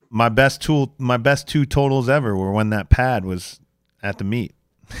 My best two totals ever were when that pad was at the meet.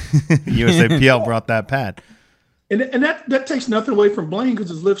 USAPL brought that pad. And that takes nothing away from Blaine because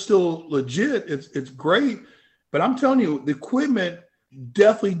his lift's still legit. It's great. But I'm telling you, the equipment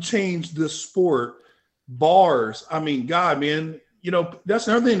definitely changed this sport. Bars. I mean, God, man, that's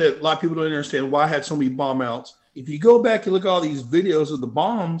another thing that a lot of people don't understand why I had so many bomb outs. If you go back and look at all these videos of the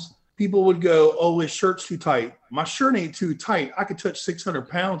bombs, people would go, "Oh, his shirt's too tight." My shirt ain't too tight. I could touch 600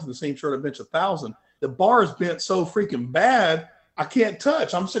 pounds in the same shirt I bench 1,000. The bar is bent so freaking bad, I can't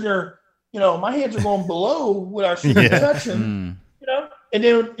touch. I'm sitting there, my hands are going below what I should be touching, and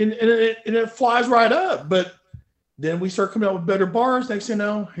then and it flies right up. But then we start coming out with better bars. Next thing you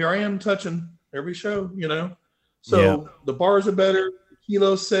know, here I am touching every show, So the bars are better,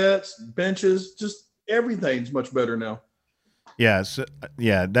 kilo sets, benches, just everything's much better now. Yeah, so,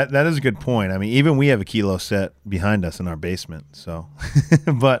 that is a good point. I mean, even we have a kilo set behind us in our basement. So,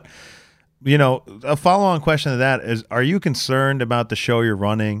 but a follow-on question to that is: are you concerned about the show you're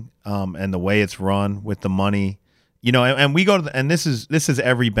running and the way it's run with the money? And we go to and this is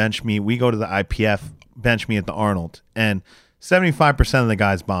every bench meet. We go to the IPF bench meet at the Arnold, and 75% of the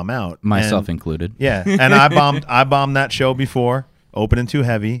guys bomb out, myself included. Yeah, and I bombed that show before, opening too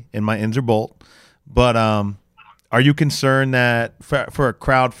heavy in my Inzer Bolt, but are you concerned that for a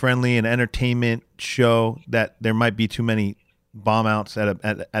crowd-friendly and entertainment show that there might be too many bomb outs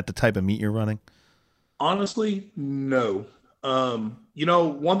at the type of meet you're running? Honestly, no. One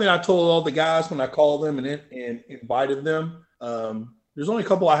thing I told all the guys when I called them and invited them, There's only a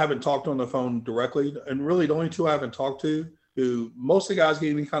couple I haven't talked to on the phone directly, and really the only two I haven't talked to. Who most of the guys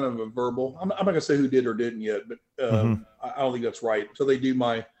gave me kind of a verbal. I'm not gonna say who did or didn't yet, but I don't think that's right. So they do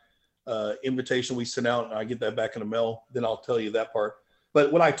my invitation we sent out, and I get that back in the mail. Then I'll tell you that part.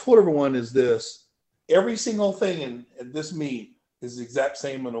 But what I told everyone is this: every single thing in this meet is the exact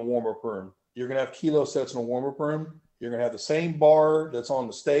same in a warm-up room. You're gonna have kilo sets in a warm-up room. You're gonna have the same bar that's on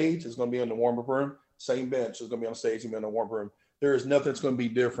the stage is gonna be in the warm-up room. Same bench is gonna be on stage and in the warm-up room. There is nothing that's gonna be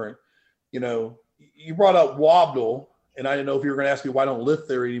different. You know, you brought up Wobble. And I didn't know if you were going to ask me why I don't lift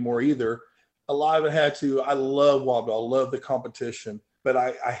there anymore either. A lot of it had to, I love Wobble. I love the competition. But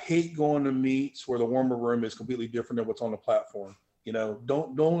I hate going to meets where the warm-up room is completely different than what's on the platform. You know,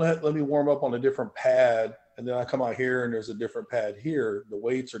 don't let me warm up on a different pad. And then I come out here and there's a different pad here. The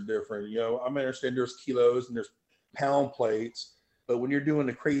weights are different. You know, I understand there's kilos and there's pound plates. But when you're doing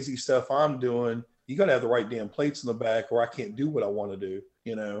the crazy stuff I'm doing, you got to have the right damn plates in the back or I can't do what I want to do,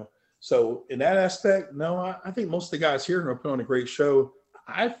 you know. So in that aspect, no, I think most of the guys here are going to put on a great show.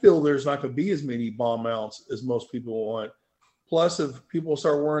 I feel there's not going to be as many bomb mounts as most people want. Plus, if people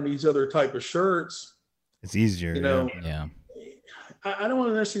start wearing these other type of shirts, it's easier. You know, yeah. I don't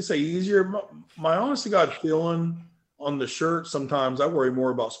want to necessarily say easier. My honest to God feeling on the shirt, sometimes I worry more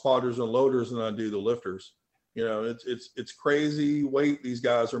about spotters and loaders than I do the lifters. You know, it's crazy weight these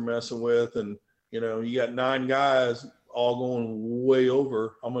guys are messing with, and you know, you got 9 guys all going way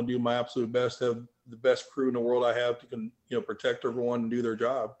over. I'm going to do my absolute best to have the best crew in the world I have to protect everyone and do their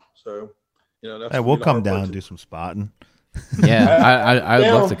job. So, you know, that's we'll come down and do some spotting. Yeah, I'd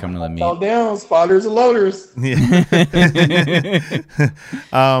love to come to the meet. All down, spotters and loaders.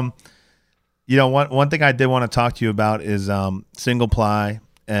 You know, one thing I did want to talk to you about is single ply,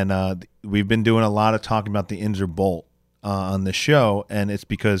 and we've been doing a lot of talking about the Inzer bolt on the show, and it's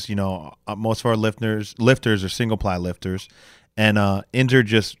because, you know, most of our lifters are single ply lifters, and Inzer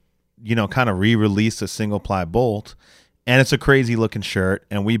just, you know, kind of re-released a single ply bolt, and it's a crazy looking shirt,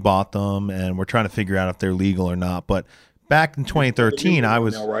 and we bought them, and we're trying to figure out if they're legal or not. But back in 2013, I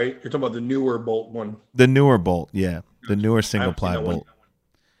was now, right. You're talking about the newer bolt one. The newer bolt, yeah, the newer single ply bolt.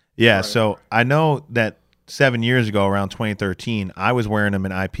 Yeah, right. So I know that 7 years ago, around 2013, I was wearing them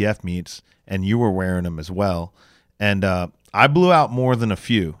in IPF meets, and you were wearing them as well. And I blew out more than a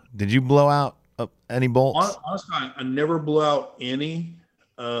few. Did you blow out any bolts? Honestly, I never blew out any.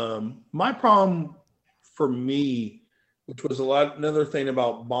 My problem for me, which was another thing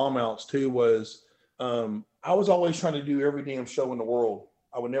about bomb outs too, was I was always trying to do every damn show in the world.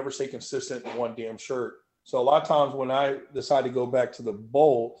 I would never stay consistent in one damn shirt. So a lot of times when I decided to go back to the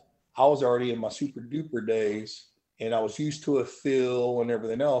bolt, I was already in my super duper days and I was used to a feel and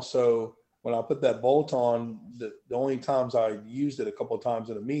everything else. So when I put that bolt on, the only times I used it a couple of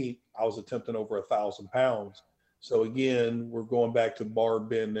times in a meet, I was attempting over 1,000 pounds. So again, we're going back to bar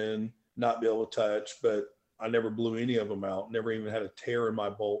bending, not be able to touch, but I never blew any of them out. Never even had a tear in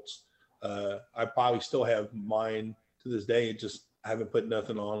my bolts. I probably still have mine to this day. Just I haven't put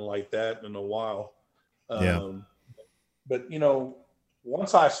nothing on like that in a while. But you know,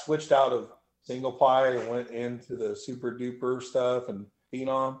 once I switched out of single ply and went into the super duper stuff and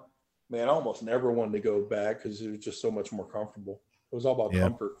Phenom, man, I almost never wanted to go back because it was just so much more comfortable. It was all about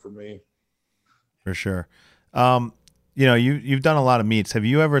comfort for me. For sure. You know, you've done a lot of meets. Have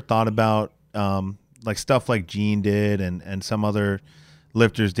you ever thought about like stuff like Gene did and some other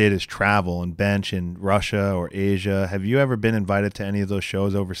lifters did is travel and bench in Russia or Asia? Have you ever been invited to any of those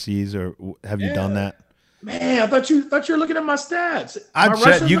shows overseas, or have you done that? Man, I thought you were looking at my stats.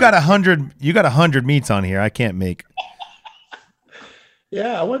 You got 100. You got 100 meets on here. I can't make.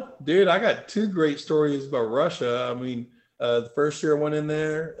 Yeah, I got 2 great stories about Russia. I mean, the first year I went in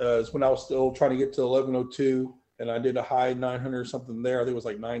there is when I was still trying to get to 1102, and I did a high 900 or something there. I think it was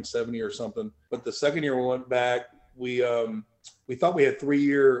like 970 or something. But the second year we went back, we thought we had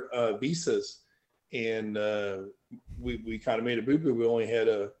 3-year visas, and we kind of made a boo-boo. We only had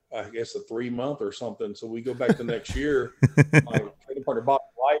a 3-month or something. So we go back the next year. My training partner Bob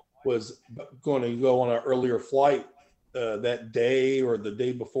White was going to go on an earlier flight that day or the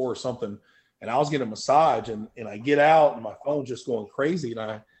day before or something, and I was getting a massage, and I get out and my phone's just going crazy,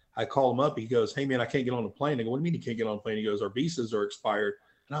 and I call him up. He goes, "Hey man, I can't get on the plane." I go, "What do you mean you can't get on the plane?" He goes, "Our visas are expired."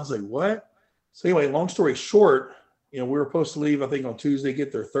 And I was like, "What?" So anyway, long story short, you know, we were supposed to leave I think on Tuesday,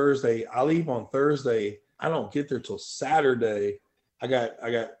 get there Thursday. I leave on Thursday. I don't get there till Saturday. I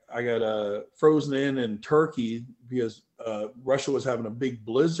got frozen in Turkey because Russia was having a big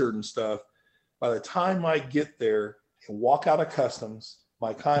blizzard and stuff. By the time I get there and walk out of customs,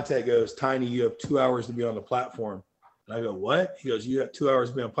 my contact goes, "Tiny, you have 2 hours to be on the platform." And I go, "What?" He goes, "You have 2 hours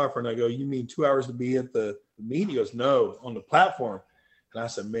to be on the platform." And I go, "You mean 2 hours to be at the meet?" He goes, "No, on the platform." And I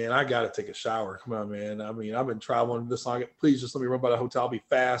said, man, I got to take a shower. Come on, man. I mean, I've been traveling this long. Please just let me run by the hotel. I'll be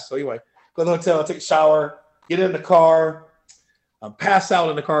fast. So anyway, go to the hotel, take a shower, get in the car. I'm passed out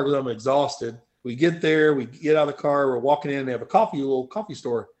in the car because I'm exhausted. We get there, we get out of the car, we're walking in, they have a little coffee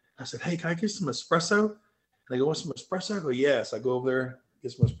store. I said, hey, can I get some espresso? And they go, want some espresso? I go, yes. I go over there,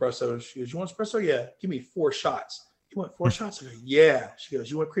 get some espresso. She goes, you want espresso? Yeah. Give me 4 shots. You want 4 shots? I go, yeah. She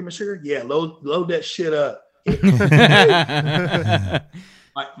goes, you want cream and sugar? Yeah. Load that shit up.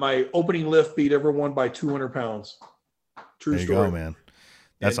 my opening lift beat everyone by 200 pounds. True there you story. Go, man.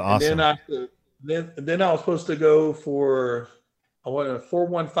 That's awesome. And then I was supposed to go for, I wanted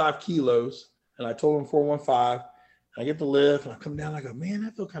 415 kilos, and I told him 415. I get the lift, and I come down. I go, man,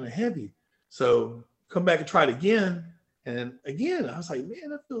 that feel kind of heavy. So come back and try it again, and again, I was like, man,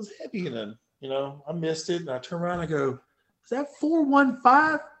 that feels heavy. And then, I missed it, and I turn around. I go, is that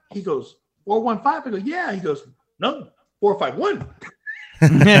 415? He goes, 415. I go, yeah. He goes, no, 451.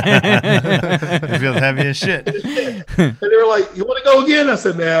 It feels heavy as shit. And they were like, you want to go again? I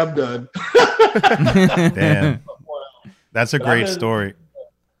said, nah, I'm done. Damn. That's a great story.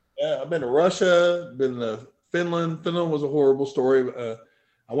 Yeah, I've been to Russia, been to Finland. Finland was a horrible story.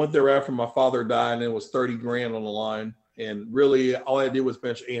 I went there after my father died, and it was 30 grand on the line. And really, all I did was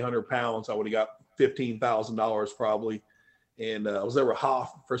bench 800 pounds. I would have got $15,000 probably. And I was there with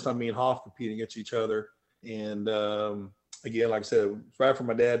Hoff, first time me and Hoff competing against each other. And again, like I said, right after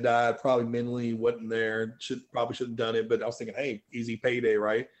my dad died, probably mentally wasn't there. Probably shouldn't have done it. But I was thinking, hey, easy payday,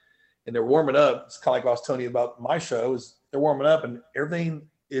 right? And they're warming up. It's kind of like I was telling you about my show. Is they're warming up, and everything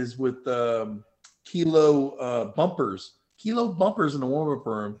is with kilo bumpers in the warm-up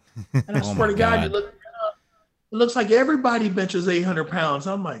room. And I swear to God, you look around, it looks like everybody benches 800 pounds.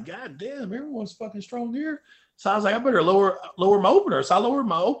 I'm like, God damn, everyone's fucking strong here. So I was like, I better lower my opener. So I lowered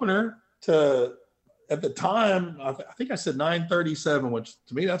my opener to, at the time, I think I said 937, which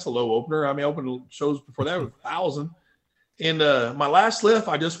to me that's a low opener. I mean, I opened shows before that with 1,000. And my last lift,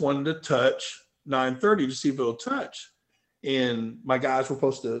 I just wanted to touch 930 to see if it'll touch. And my guys were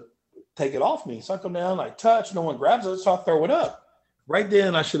supposed to take it off me. So I come down, I touch, no one grabs it, so I throw it up. Right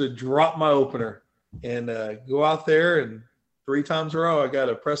then, I should have dropped my opener and go out there, and 3 times in a row, I got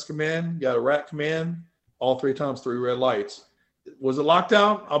a press command, got a rack command, all 3 times, 3 red lights. Was it locked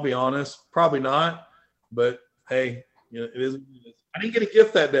out? I'll be honest, probably not. But hey, it is. I didn't get a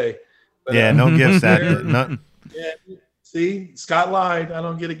gift that day. But, yeah, no gifts that day. No. Yeah. See, Scott lied. I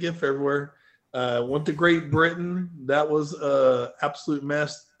don't get a gift everywhere. Went to Great Britain. That was absolute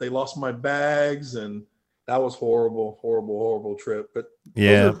mess. They lost my bags, and that was horrible trip. But those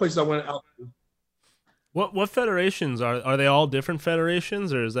are the places I went out to. What federations are they? All different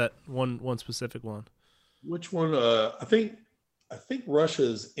federations, or is that one specific one? Which one? I think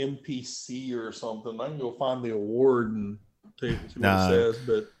Russia's MPC or something. I can go find the award and see what it says.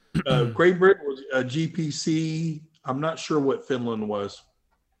 But Great Britain was GPC. I'm not sure what Finland was.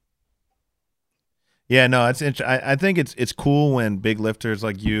 Yeah, no, it's interesting. I think it's cool when big lifters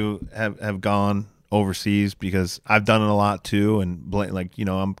like you have gone overseas, because I've done it a lot too. And Blaine,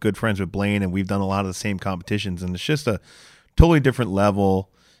 I'm good friends with Blaine, and we've done a lot of the same competitions, and it's just a totally different level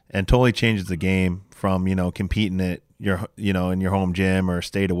and totally changes the game from competing at your in your home gym or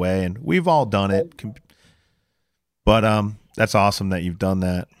stayed away. And we've all done it, but that's awesome that you've done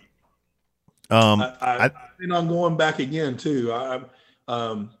that. I think I'm going back again too.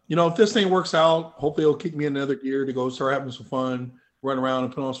 If this thing works out, hopefully it'll kick me in another gear to go start having some fun, run around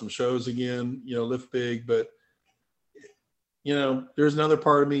and put on some shows again, lift big. But, there's another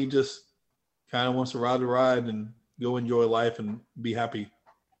part of me just kind of wants to ride the ride and go enjoy life and be happy.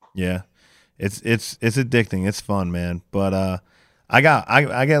 Yeah. It's addicting. It's fun, man. But, I got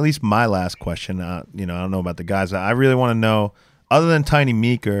at least my last question. I don't know about the guys. I really want to know, other than Tiny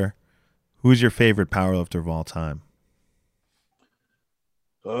Meeker, who's your favorite powerlifter of all time?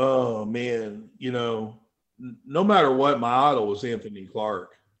 Oh man, no matter what, my idol was Anthony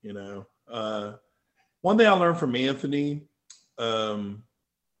Clark. One thing I learned from Anthony, when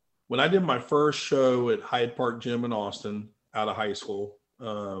I did my first show at Hyde Park Gym in Austin out of high school,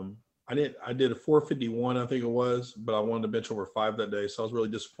 I did a 451, I think it was, but I wanted to bench over 5 that day, so I was really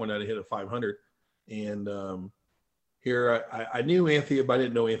disappointed I didn't hit a 500. And here I knew Anthony, but I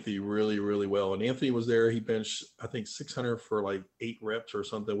didn't know Anthony really, really well. And Anthony was there. He benched, I think, 600 for like 8 reps or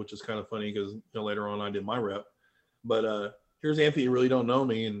something, which is kind of funny because later on I did my rep. But here's Anthony, you really don't know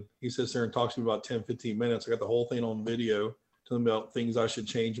me. And he sits there and talks to me about 10, 15 minutes. I got the whole thing on video, telling me about things I should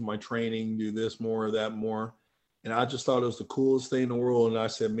change in my training, do this more, that more. And I just thought it was the coolest thing in the world. And I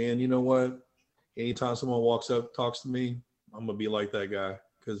said, man, you know what? Anytime someone walks up, talks to me, I'm going to be like that guy.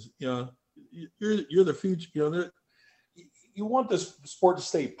 Because, you're the future, you want this sport to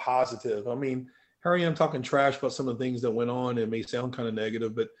stay positive. I mean, here I am talking trash about some of the things that went on. It may sound kind of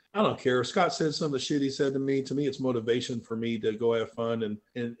negative, but I don't care. Scott said some of the shit he said to me. To me, it's motivation for me to go have fun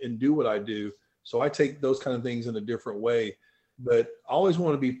and do what I do. So I take those kind of things in a different way. But I always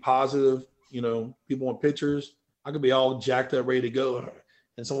want to be positive. You know, people want pictures. I could be all jacked up, ready to go.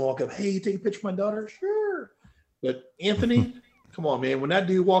 And someone walk up, hey, you take a picture of my daughter? Sure. But Anthony, come on, man. When that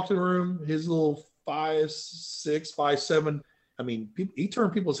dude walked in the room, his little 5'6", 5'7", I mean, he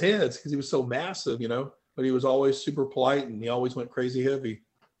turned people's heads because he was so massive, you know, but he was always super polite and he always went crazy heavy.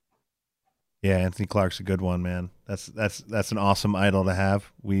 Yeah, Anthony Clark's a good one, man. That's an awesome idol to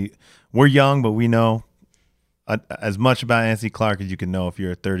have. We're young, but we know as much about Anthony Clark as you can know if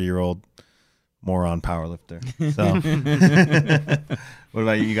you're a 30-year-old moron powerlifter. So, what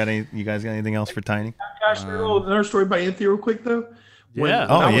about you? You guys got anything else for Tiny? Gosh, another story about Anthony real quick though.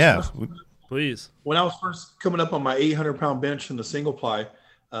 Yeah. Please. When I was first coming up on my 800-pound bench in the single ply,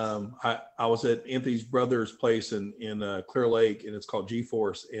 I was at Anthony's brother's place in Clear Lake, and it's called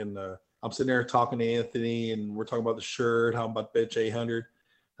G-Force. And I'm sitting there talking to Anthony, and we're talking about the shirt, how I'm about to bench 800.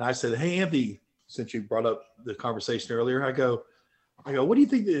 And I said, hey, Anthony, since you brought up the conversation earlier, I go, what do you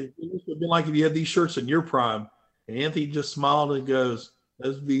think it would have been like if you had these shirts in your prime? And Anthony just smiled and goes,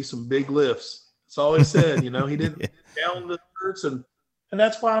 those would be some big lifts. That's all he said. You know, he didn't down the shirts, and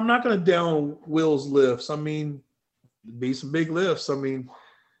that's why I'm not going to down Will's lifts. I mean, be some big lifts. I mean,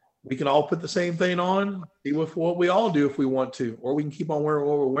 we can all put the same thing on, see what we all do if we want to, or we can keep on wearing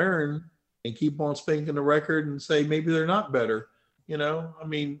what we're wearing and keep on spanking the record and say maybe they're not better. You know, I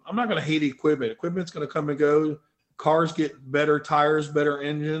mean, I'm not going to hate equipment. Equipment's going to come and go. Cars get better tires, better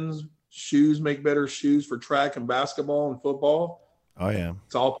engines. Shoes make better shoes for track and basketball and football. Oh, yeah.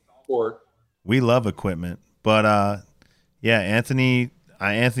 It's all sport. We love equipment. But, yeah, Anthony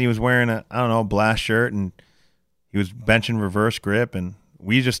was wearing a blast shirt, and he was benching reverse grip, and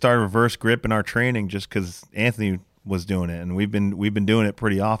we just started reverse grip in our training just because Anthony was doing it, and we've been doing it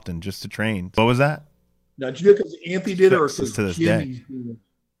pretty often just to train. What was that? Now, did you do it because Anthony did it or because to this Jimmy's day? doing it?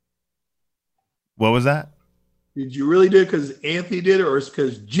 What was that? Did you really do it because Anthony did it or is it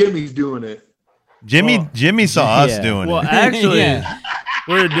because Jimmy's doing it? Jimmy saw us doing it. Well, actually,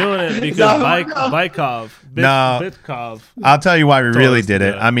 we're doing it because Bitkov. I'll tell you why we really did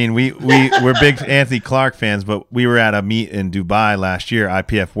it. I mean, we're big Anthony Clark fans, but we were at a meet in Dubai last year,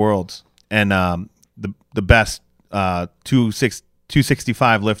 IPF Worlds, and the best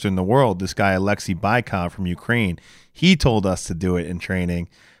 265 lifter in the world, this guy Alexei Baikov from Ukraine, he told us to do it in training.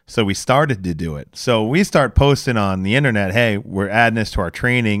 So we started to do it. So we start posting on the internet, hey, we're adding this to our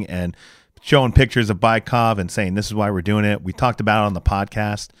training and showing pictures of Baikov and saying this is why we're doing it. We talked about it on the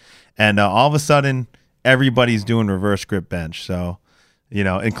podcast. And all of a sudden, everybody's doing reverse grip bench. So, you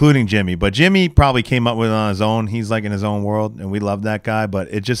know, including Jimmy. But Jimmy probably came up with it on his own. He's like in his own world, and we love that guy.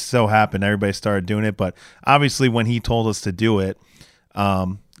 But it just so happened everybody started doing it. But obviously when he told us to do it,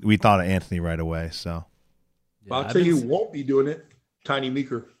 we thought of Anthony right away. So I'll tell you who won't be doing it, Tiny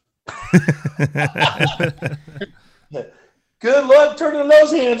Meeker. Good luck turning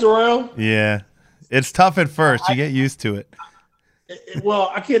those hands around. Yeah. It's tough at first. You get used to it.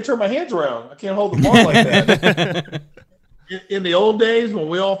 Well, I can't turn my hands around. I can't hold the bar like that. In the old days, when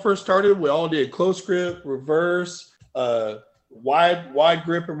we all first started, we all did close grip, reverse, wide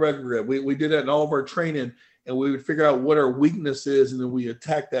grip, and regular grip. We did that in all of our training, and we would figure out what our weakness is, and then we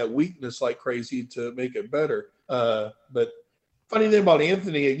attack that weakness like crazy to make it better. But funny thing about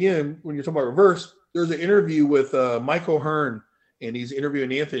Anthony, again, when you're talking about reverse, there's an interview with Michael Hearn, and he's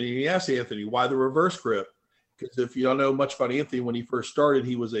interviewing Anthony, and he asked Anthony, why the reverse grip? Because if you don't know much about Anthony, when he first started,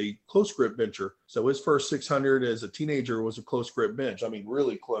 he was a close grip bencher. So his first 600 as a teenager was a close grip bench. I mean,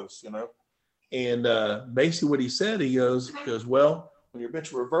 really close, you know. And basically what he said, he goes, well, when you're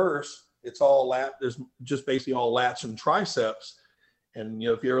benching reverse, it's all lat. There's just basically all lats and triceps. And, you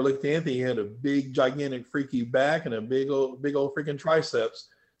know, if you ever looked at Anthony, he had a big, gigantic, freaky back and a big old freaking triceps.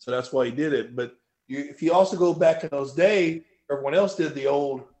 So that's why he did it. But if you also go back in those days, everyone else did the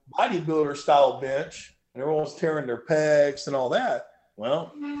old bodybuilder style bench. And everyone's tearing their pecs and all that.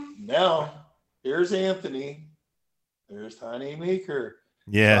 Well, now here's Anthony. There's Tiny Meeker.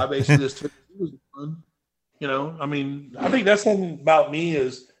 Yeah. So I basically just took it was fun. You know, I mean, I think that's something about me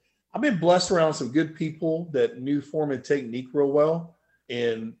is I've been blessed around some good people that knew form and technique real well.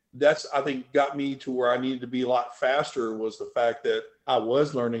 And that's, I think, got me to where I needed to be a lot faster was the fact that I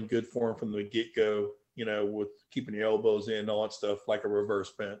was learning good form from the get-go, you know, with keeping your elbows in, all that stuff, like a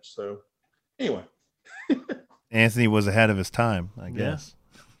reverse bench. So anyway. Anthony was ahead of his time, I guess.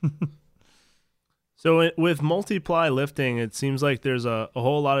 So with multiply lifting, it seems like there's a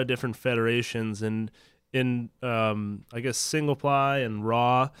whole lot of different federations, and in I guess single ply and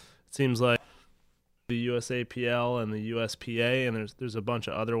raw. It seems like the USAPL and the USPA, and there's a bunch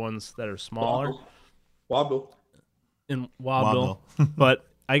of other ones that are smaller. Wobble. In Wobble. But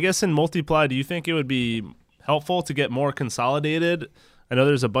I guess in multiply, do you think it would be helpful to get more consolidated? I know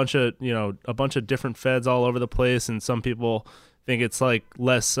there's a bunch of different feds all over the place, and some people think it's like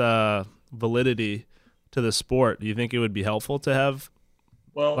less validity to the sport. Do you think it would be helpful to have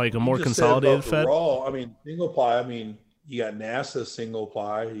like a more consolidated fed? Raw, I mean, single ply. I mean, you got NASA single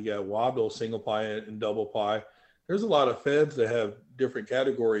ply, you got Wobble single ply and double ply. There's a lot of feds that have different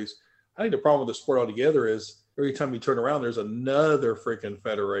categories. I think the problem with the sport altogether is every time you turn around, there's another freaking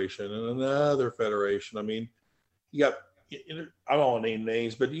federation and another federation. I mean, you got, I don't want to name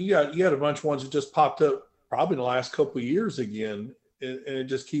names, but you got a bunch of ones that just popped up probably in the last couple of years again, and it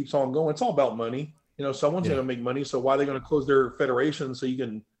just keeps on going. It's all about money. Someone's going to make money, so why are they going to close their federation so you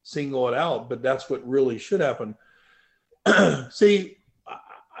can single it out? But that's what really should happen. See,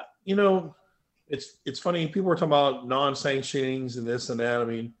 it's funny. People were talking about non-sanctionings and this and that. I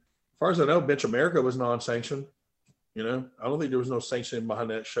mean, as far as I know, Bench America was non-sanctioned. I don't think there was no sanctioning behind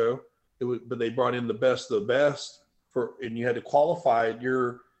that show. But they brought in the best of the best and you had to qualify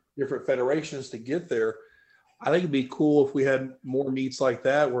your different federations to get there. I think it'd be cool if we had more meets like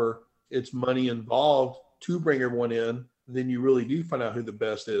that where it's money involved to bring everyone in. Then you really do find out who the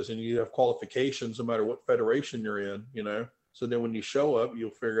best is, and you have qualifications no matter what federation you're in, So then when you show up, you'll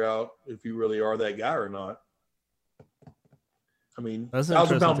figure out if you really are that guy or not. I mean,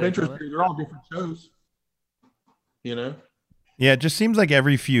 1,000-pound benchers, they're all different shows, Yeah, it just seems like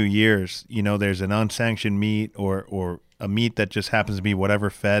every few years, there's an unsanctioned meet or a meet that just happens to be whatever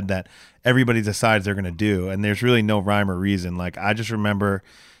fed that everybody decides they're going to do, and there's really no rhyme or reason. Like, I just remember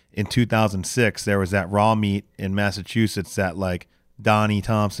in 2006, there was that raw meet in Massachusetts that like Donnie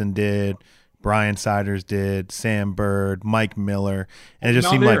Thompson did, Brian Siders did, Sam Bird, Mike Miller, and it just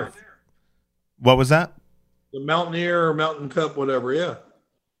seemed like, what was that? The Mountaineer or Mountain Cup, whatever. Yeah.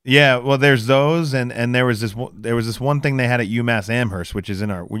 Yeah. Well, there's those, and there was this one thing they had at UMass Amherst, which is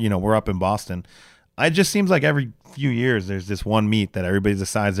in our, we're up in Boston. It just seems like every few years there's this one meet that everybody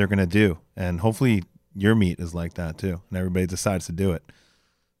decides they're going to do, and hopefully your meet is like that too, and everybody decides to do it.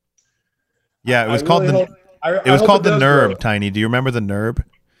 Yeah, it was called the NERB, Tiny. Do you remember the NERB?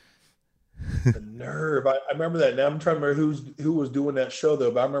 The NERB. I remember that. Now I'm trying to remember who was doing that show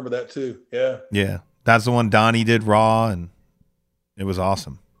though, but I remember that too. Yeah. Yeah. That's the one Donnie did raw, and it was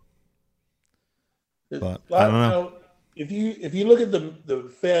awesome. But I don't know. If you look at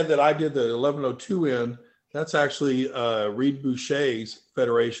the fed that I did the 1102 in, that's actually Reed Boucher's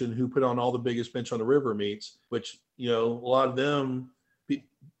federation, who put on all the biggest bench on the river meets, which, a lot of them,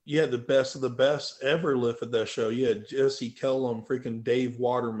 you had the best of the best ever lift at that show. You had Jesse Kellum, freaking Dave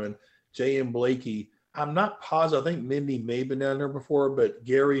Waterman, J.M. Blakey. I'm not positive. I think Mindy may have been down there before, but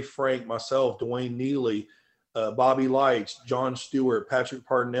Gary Frank, myself, Dwayne Neely, Bobby Lights, John Stewart, Patrick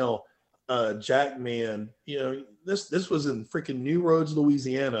Parnell, Jack Mann. This was in freaking New Roads,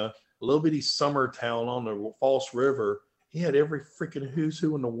 Louisiana, a little bitty summer town on the False River. He had every freaking who's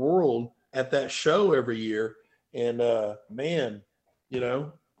who in the world at that show every year. And man,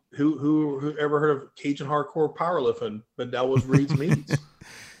 who ever heard of Cajun hardcore powerlifting? But that was Reed's meets.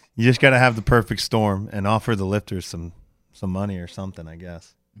 You just got to have the perfect storm and offer the lifters some money or something, I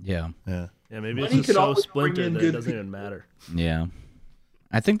guess. Yeah. Yeah, maybe it's just so splintered that it doesn't even matter. Yeah.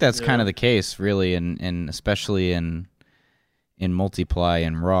 I think that's kind of the case, really, and especially in multiply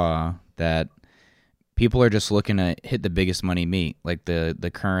and raw, that people are just looking to hit the biggest money meet, like the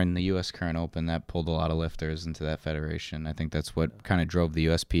U.S. Current Open that pulled a lot of lifters into that federation. I think that's what kind of drove the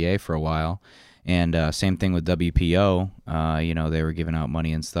USPA for a while. And same thing with WPO. They were giving out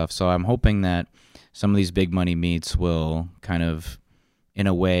money and stuff. So I'm hoping that some of these big money meets will kind of, in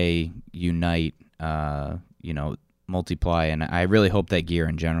a way, unite, multiply. And I really hope that gear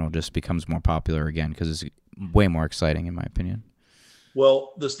in general just becomes more popular again, because it's way more exciting, in my opinion.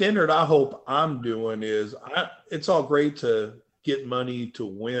 Well, the standard I hope I'm doing is it's all great to get money to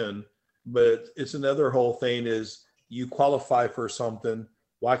win, but it's another whole thing is you qualify for something.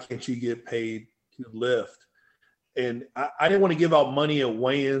 Why can't you get paid to lift? And I didn't want to give out money at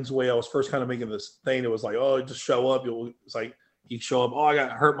weigh-ins the way I was first kind of making this thing. It was like, oh, just show up. It's like you show up. Oh, I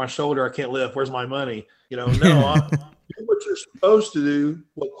got hurt my shoulder. I can't lift. Where's my money? No, do what you're supposed to do,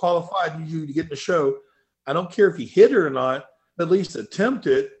 what qualified you to get in the show. I don't care if you hit it or not, at least attempt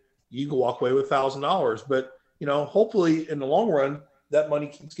it. You can walk away with $1,000. But, hopefully in the long run, that money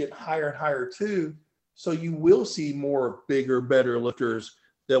keeps getting higher and higher too. So you will see more bigger, better lifters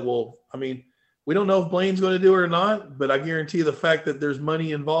that will, we don't know if Blaine's going to do it or not, but I guarantee the fact that there's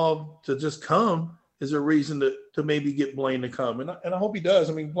money involved to just come is a reason to maybe get Blaine to come. And I hope he does.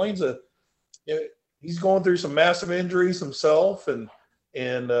 I mean, Blaine's he's going through some massive injuries himself. And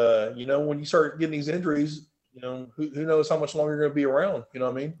you know, when you start getting these injuries, you know, who knows how much longer you're going to be around. You know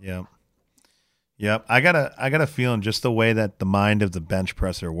what I mean? Yeah. Yep. I got a feeling just the way that the mind of the bench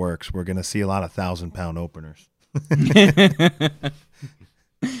presser works, we're going to see a lot of 1,000-pound openers.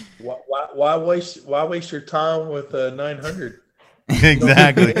 Why waste your time with 900?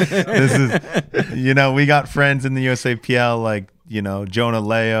 Exactly. This is, you know, we got friends in the USAPL like, you know, Jonah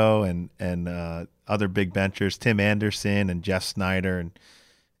Leo and other big benchers, Tim Anderson and Jeff Snyder,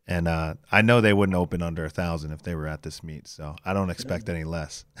 and I know they wouldn't open under 1,000 if they were at this meet, so I don't expect any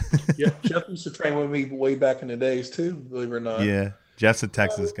less. Yeah, Jeff used to train with me way back in the days too, believe it or not. Yeah, Jeff's a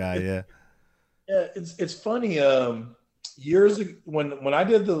Texas guy. Yeah. Yeah, it's funny. Years ago, when I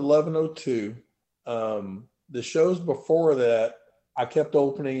did the 1102, the shows before that, I kept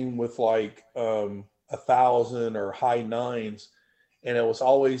opening with like 1,000 or high nines, and it was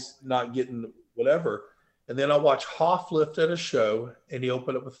always not getting whatever. And then I watched Hoff lift at a show, and he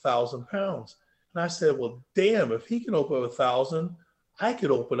opened up with 1,000 pounds. And I said, well, damn, if he can open up 1,000, I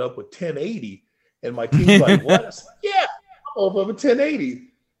could open up with 1080. And my team's like, what? I said, yeah, I'll open up with 1080.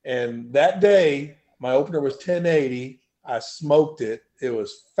 And that day, my opener was 1080. I smoked it. It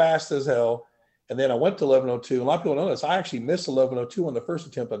was fast as hell. And then I went to 1102. A lot of people know this. I actually missed 1102 on the first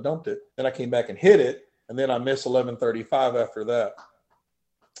attempt. I dumped it. Then I came back and hit it. And then I missed 1135 after that.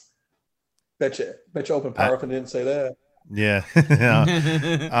 Bet you Open Powerlifting didn't say that. Yeah.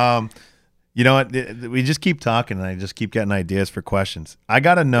 Yeah. You know what? We just keep talking, and I just keep getting ideas for questions. I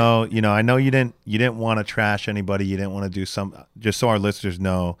gotta know. You know, I know you didn't want to trash anybody. You didn't want to do just so our listeners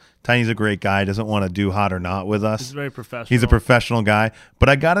know. Tiny's a great guy. Doesn't want to do hot or not with us. He's very professional. He's a professional guy. But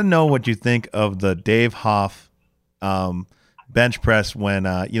I gotta know what you think of the Dave Hoff bench press when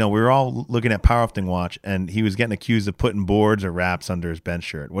you know, we were all looking at Powerlifting Watch, and he was getting accused of putting boards or wraps under his bench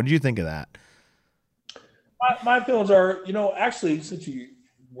shirt. What did you think of that? My feelings are, you know, actually, since you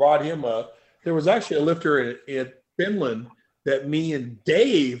brought him up, there was actually a lifter in Finland that me and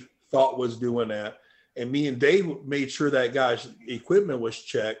Dave thought was doing that. And me and Dave made sure that guy's equipment was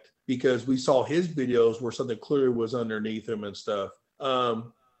checked because we saw his videos where something clearly was underneath him and stuff.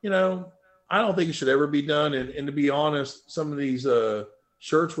 You know, I don't think it should ever be done. And to be honest, some of these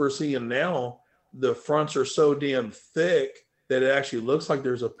shirts we're seeing now, the fronts are so damn thick that it actually looks like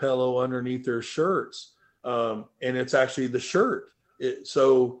there's a pillow underneath their shirts. And it's actually the shirt.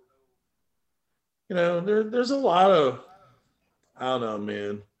 So, you know, there's a lot of, I don't know,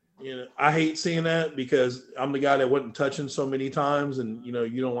 man. You know, I hate seeing that because I'm the guy that wasn't touching so many times, and you know,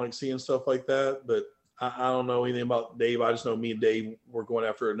 you don't like seeing stuff like that. But I don't know anything about Dave. I just know me and Dave were going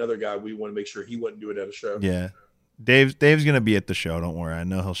after another guy. We want to make sure he wouldn't do it at a show. Yeah, Dave's gonna be at the show. Don't worry. I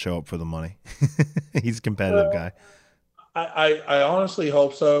know he'll show up for the money. He's a competitive guy. I honestly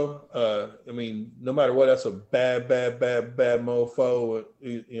hope so. I mean, no matter what, that's a bad mofo.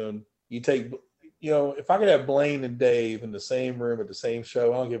 You know, you take. You know, if I could have Blaine and Dave in the same room at the same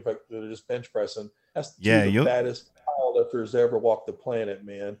show, I don't give a fuck. They're just bench pressing. That's the baddest powerlifters ever walked the planet,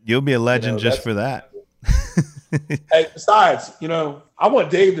 man. You'll be a legend just for that. Hey, besides, you know, I want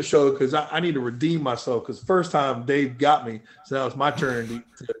Dave to show because I need to redeem myself because first time Dave got me, so now it's my turn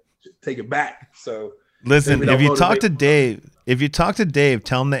to take it back. So listen, if you talk to Dave,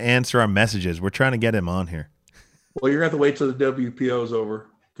 tell him to answer our messages. We're trying to get him on here. Well, you're gonna have to wait till the WPO's over.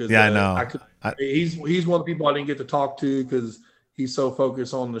 Yeah, I know. He's one of the people I didn't get to talk to because he's so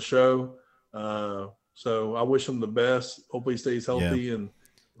focused on the show. So I wish him the best. Hopefully he stays healthy, and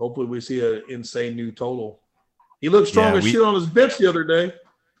hopefully we see an insane new total. He looked strong as shit on his bench the other day.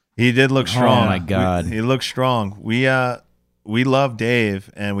 He did look strong. Oh my God, he looked strong. We love Dave,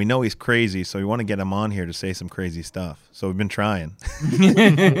 and we know he's crazy, so we want to get him on here to say some crazy stuff. So we've been trying.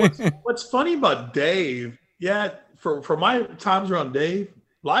 What's funny about Dave? Yeah, for my times around Dave.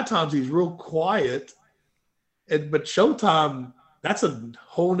 A lot of times he's real quiet, but Showtime, that's a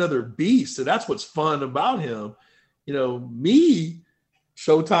whole nother beast. And that's what's fun about him. You know, me,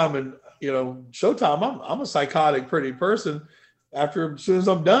 Showtime, and, you know, Showtime, I'm a psychotic, pretty person. As soon as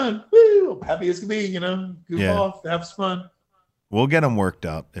I'm done, woo, I'm happy as can be, you know, goof off, have some fun. We'll get him worked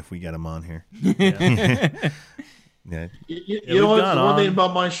up if we get him on here. Yeah. You know what's one thing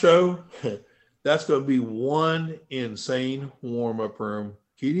about my show? That's going to be one insane warm-up room.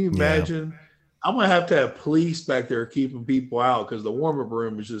 Can you imagine? Yeah. I'm going to have police back there keeping people out because the warm-up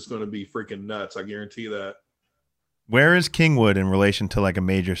room is just going to be freaking nuts. I guarantee that. Where is Kingwood in relation to like a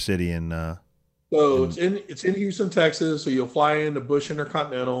major city in it's in Houston, Texas. So you'll fly into Bush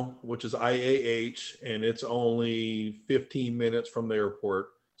Intercontinental, which is IAH, and it's only 15 minutes from the airport.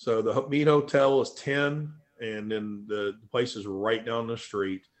 So the Mead Hotel is 10, and then the place is right down the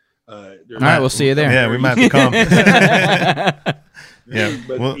street. All right, we'll see you there. Yeah, we might have to come. Yeah,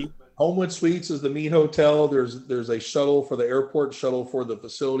 but Homewood Suites is the Mead Hotel. There's a shuttle for the airport, shuttle for the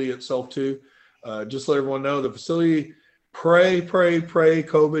facility itself too. Just let everyone know the facility. Pray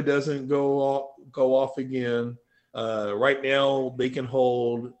COVID doesn't go off again. Right now they can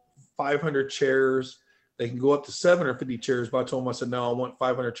hold 500 chairs. They can go up to 750 chairs. But I told them, I said, no, I want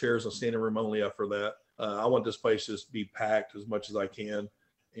 500 chairs on standing room only after that. I want this place just to be packed as much as I can,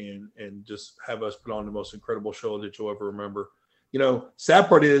 and just have us put on the most incredible show that you'll ever remember. You know, sad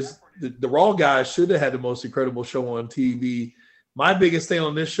part is the Raw guys should have had the most incredible show on TV. My biggest thing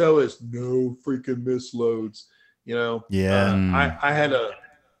on this show is no freaking misloads. You know, I had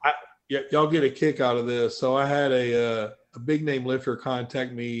y'all get a kick out of this. So I had a big name lifter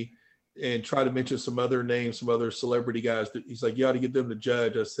contact me and try to mention some other names, some other celebrity guys. He's like, you ought to get them to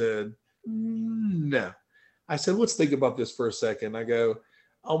judge. I said, no. I said, let's think about this for a second. I go,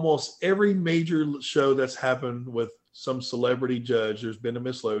 almost every major show that's happened with some celebrity judge, there's been a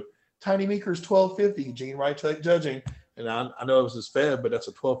misload. Tiny Meeker's 1250, Gene Wright judging. And I know it was his Fed, but that's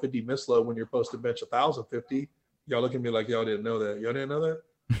a 1250 misload when you're supposed to bench 1,050. Y'all look at me like y'all didn't know that. Y'all didn't know that?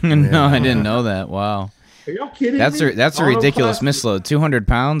 No, I didn't know that. Wow. Are y'all kidding me? That's a ridiculous misload. 200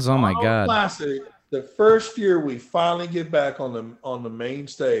 pounds? Oh my God. Classic. The first year we finally get back on the main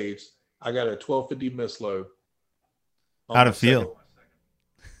stage, I got a 1250 misload. How'd it feel?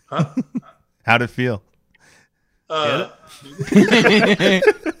 Huh? How'd it feel?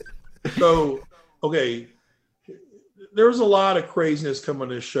 So, okay. There was a lot of craziness coming on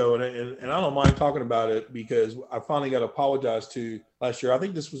this show, and I don't mind talking about it because I finally got apologized to last year. I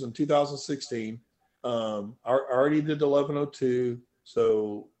think this was in 2016. I already did the 1102.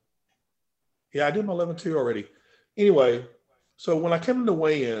 So, yeah, I did my 11.2 already. Anyway, so when I come into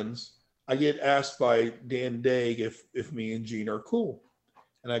weigh-ins, I get asked by Dan Daig if me and Gene are cool.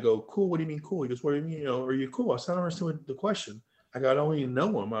 And I go, cool? What do you mean cool? He goes, what do you mean? You know, are you cool? I said, I don't understand the question. I go, I don't even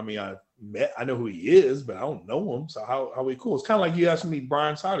know him. I mean, I know who he is, but I don't know him. So how are we cool? It's kind of like you asking me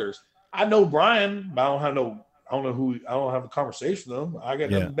Brian Siders. I know Brian, but I don't have a conversation with him. I got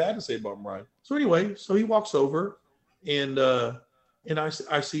nothing bad to say about Brian. So anyway, so he walks over and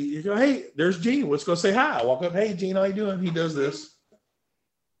I see, you go, hey, there's Gene. Let's go say hi. I walk up, hey, Gene, how you doing? He does this,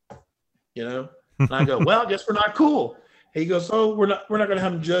 you know? And I go, well, I guess we're not cool. He goes, oh, we're not going to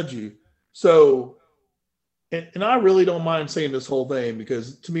have him judge you. So, and I really don't mind saying this whole thing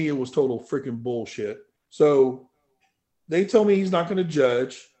because to me it was total freaking bullshit. So they told me he's not going to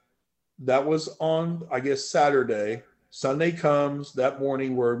judge. That was on, I guess, Saturday. Sunday comes. That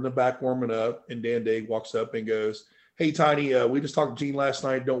morning we're in the back warming up, and Dan Daig walks up and goes, hey, Tiny, we just talked to Gene last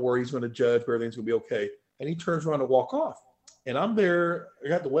night. Don't worry, he's going to judge, but everything's going to be okay. And he turns around to walk off. And I'm there. I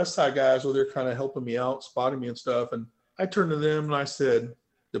got the West Side guys over there kind of helping me out, spotting me and stuff. And I turned to them and I said,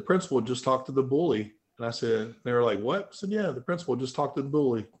 the principal just talked to the bully. And I said, they were like, what? I said, yeah, the principal just talked to the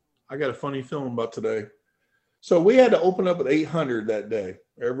bully. I got a funny feeling about today. So we had to open up at 800 that day.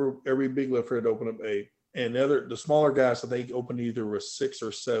 Every big lifter had to open up 8. And the smaller guys, I think, opened either with 6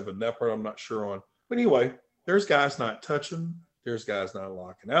 or 7. That part I'm not sure on. But anyway, there's guys not touching. There's guys not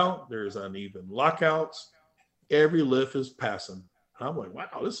locking out. There's uneven lockouts. Every lift is passing. And I'm like, wow,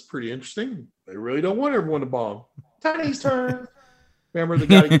 this is pretty interesting. They really don't want everyone to bomb. Tiny's turn. Remember the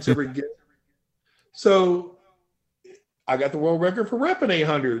guy that gets every get. So I got the world record for repping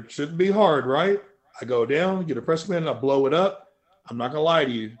 800. Shouldn't be hard, right? I go down, get a press command, I blow it up. I'm not going to lie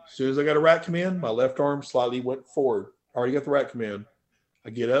to you. As soon as I got a rack command, my left arm slightly went forward. I already got the rack command. I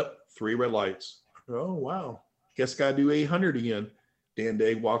get up, 3 red lights. Oh, wow. Guess I got to do 800 again. Dan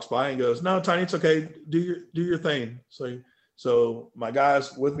Daig walks by and goes, no, Tiny, it's okay. Do your thing. So my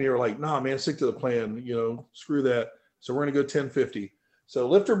guys with me are like, nah, man, stick to the plan. You know, screw that. So we're going to go 1050. So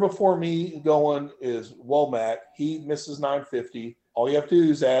lifter before me going is Womack. He misses 950. All you have to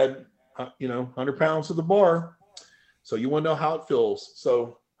do is add, 100 pounds to the bar. So you want to know how it feels.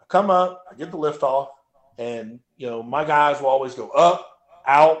 So I come up, I get the lift off, and, my guys will always go up,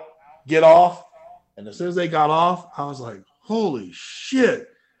 out, get off. And as soon as they got off, I was like, holy shit.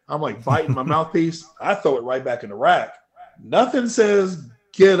 I'm like biting my mouthpiece. I throw it right back in the rack. Nothing says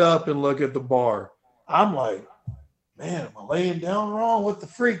get up and look at the bar. I'm like, man, am I laying down wrong? What the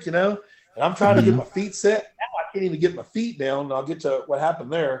freak, And I'm trying to get my feet set. Now I can't even get my feet down. And I'll get to what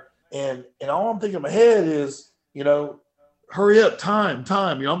happened there. And all I'm thinking in my head is, hurry up, time.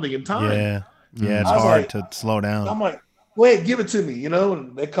 I'm thinking time. Yeah, it's hard to slow down. I'm like, wait, give it to me,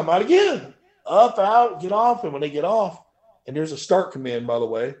 and they come out again. Up, out, get off. And when they get off, and there's a start command, by the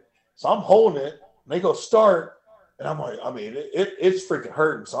way. So I'm holding it. And they go start. And I'm like, I mean, it's freaking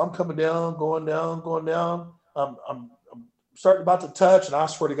hurting. So I'm coming down, going down, going down. I'm starting about to touch, and I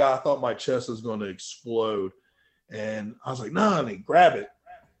swear to God, I thought my chest was going to explode. And I was like, no, honey, grab it.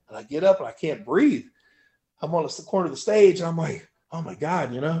 And I get up and I can't breathe. I'm on the corner of the stage, and I'm like, oh my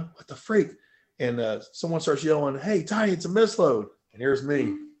God, what the freak? And someone starts yelling, hey, Tiny, it's a misload. And here's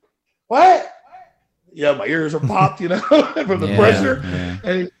me. What? Yeah, my ears are popped, from the pressure. Yeah.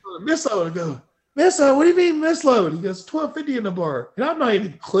 And he's misload. I go, misload? What do you mean misload? He goes, 1250 in the bar. And I'm not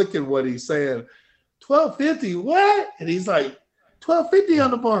even clicking what he's saying. 1250, what? And he's like, 1250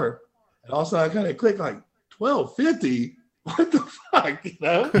 on the bar. And also I kind of click like, 1250? What the fuck,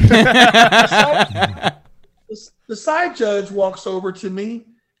 The side judge walks over to me,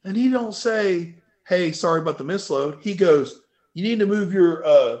 and he don't say, hey, sorry about the misload. He goes, you need to move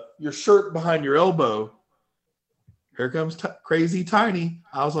your shirt behind your elbow. Here comes crazy Tiny.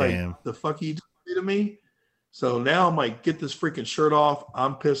 I was like, damn. The fuck you did to me? So now I'm like, get this freaking shirt off.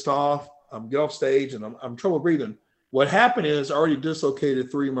 I'm pissed off. I'm get off stage, and I'm trouble breathing. What happened is I already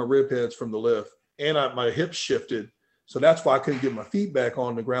dislocated 3 of my rib heads from the lift, and my hips shifted. So that's why I couldn't get my feet back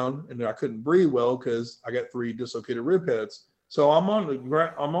on the ground, and I couldn't breathe well because I got 3 dislocated rib heads. So I'm on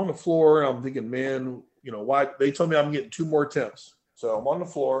the floor, and I'm thinking, man, why? They told me I'm getting 2 more attempts. So I'm on the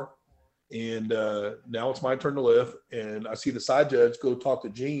floor, and now it's my turn to lift, and I see the side judge go talk to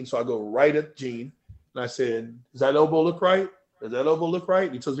Gene. So I go right at Gene, and I said, does that elbow look right? Does that elbow look right?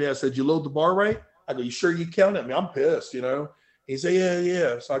 And he tells me, I said, you load the bar right? I go, you sure you count it? I mean, I'm pissed, He said,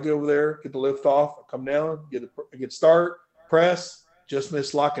 yeah. So I get over there, get the lift off, I come down, get start, press, just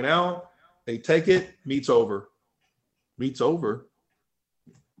miss locking out. They take it, meet's over. Meet's over.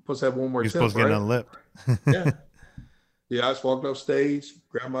 Supposed to have one more. You're supposed to get unlipped. Yeah. Yeah, I just walked off stage,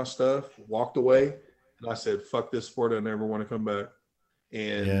 grabbed my stuff, walked away, and I said, fuck this sport, I never want to come back.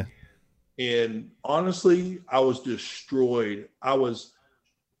 And honestly, I was destroyed. I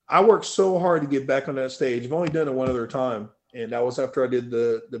worked so hard to get back on that stage. I've only done it one other time. And that was after I did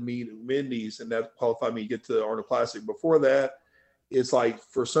the meet at Mindy's, and that qualified me to get to the Arnold Classic. Before that, it's like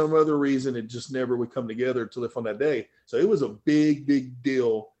for some other reason, it just never would come together to lift on that day. So it was a big, big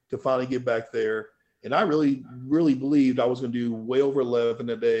deal to finally get back there. And I really, really believed I was going to do way over 11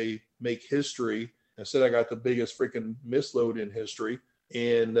 a day, make history. Instead, I got the biggest freaking misload in history.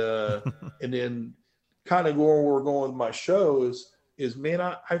 And and then kind of going where we're going with my show is man,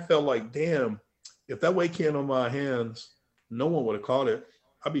 I felt like, damn, if that weight came on my hands, no one would have caught it.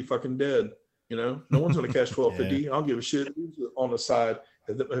 I'd be fucking dead. No one's going to catch 1250. I don't give a shit on the side.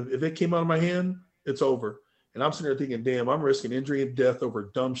 If it came out of my hand, it's over. And I'm sitting there thinking, damn, I'm risking injury and death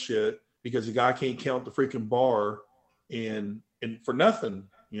over dumb shit because the guy can't count the freaking bar and for nothing,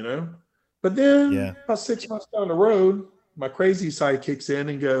 But then about 6 months down the road, my crazy side kicks in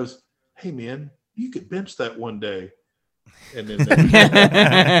and goes, hey, man, you could bench that one day. And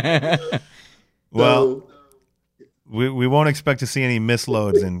then well, we won't expect to see any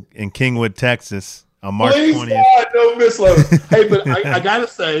misloads in Kingwood, Texas on March 20th. God, no misloads. Hey, but I got to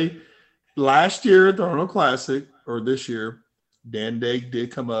say, last year at the Arnold Classic, or this year, Dan Degg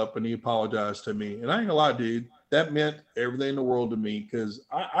did come up and he apologized to me. And I ain't gonna lie, dude, that meant everything in the world to me because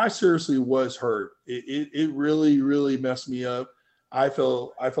I seriously was hurt. It really, really messed me up. I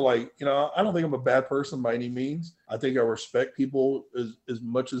feel like, I don't think I'm a bad person by any means. I think I respect people as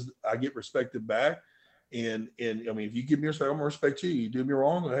much as I get respected back. And I mean, if you give me respect, I'm gonna respect you. You do me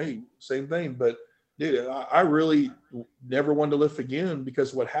wrong, hey, same thing. But dude, I really never wanted to lift again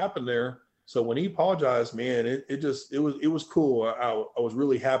because of what happened there. So when he apologized, man, it was cool. I was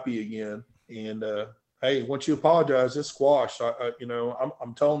really happy again. And hey, once you apologize, it's squashed.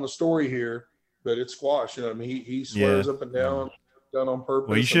 I'm telling the story here, but it's squashed. I mean, he swears up and down, done on purpose.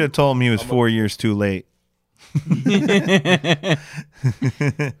 Well, you should have told him he was 4 years too late.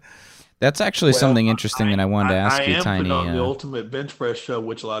 That's actually something interesting that I wanted to ask you, Tiny. I am on the Ultimate Bench Press show,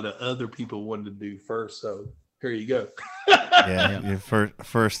 which a lot of other people wanted to do first. So here you go. You're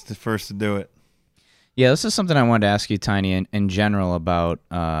first to do it. Yeah, this is something I wanted to ask you, Tiny, in general about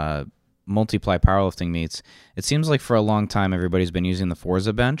multiply powerlifting meets. It seems like for a long time everybody's been using the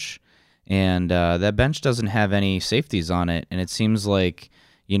Forza bench, and that bench doesn't have any safeties on it. And it seems like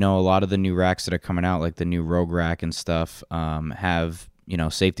a lot of the new racks that are coming out, like the new Rogue rack and stuff, have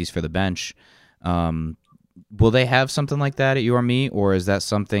safeties for the bench. Will they have something like that at your meet, or is that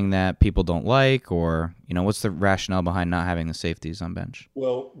something that people don't like, or what's the rationale behind not having the safeties on bench?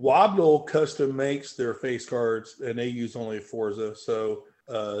 Well, Wobble custom makes their face guards, and they use only Forza, so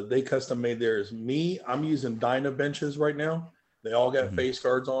they custom made theirs. I'm using Dyna benches right now. They all got face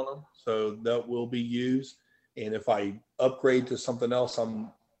guards on them, so that will be used. And if I upgrade to something else, I'm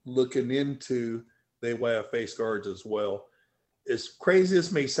looking into they will have face guards as well. As crazy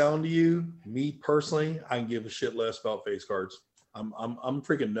as may sound to you, me personally, I can give a shit less about face guards. I'm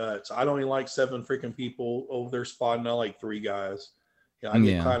freaking nuts. I don't even like 7 freaking people over there spotting. I like 3 guys. I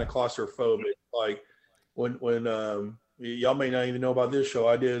get kind of claustrophobic. Like when y'all may not even know about this show.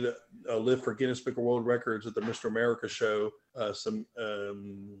 I did a lift for Guinness Book of World Records at the Mr. America show. I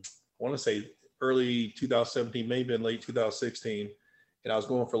want to say early 2017, maybe in late 2016, and I was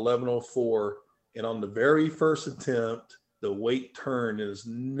going for 11:04. And on the very first attempt, the weight turned, and it's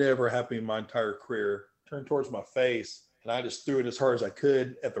never happened in my entire career. Turned towards my face, and I just threw it as hard as I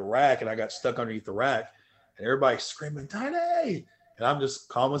could at the rack, and I got stuck underneath the rack. And everybody's screaming, "Tiny!" And I'm just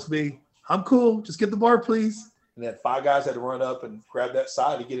calm as me. I'm cool. Just get the bar, please. And then 5 guys had to run up and grab that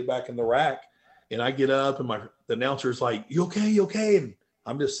side to get it back in the rack. And I get up, and the announcer's like, "You okay? You okay?" And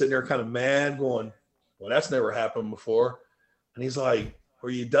I'm just sitting there kind of mad, going, "Well, that's never happened before." And he's like, "Are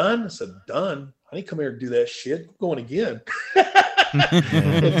you done?" I said, "Done. I didn't come here to do that shit. I'm going again."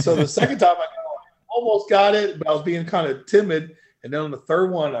 And so the second time I almost got it, but I was being kind of timid. And then on the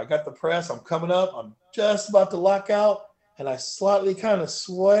third one, I got the press. I'm coming up. I'm just about to lock out. And I slightly kind of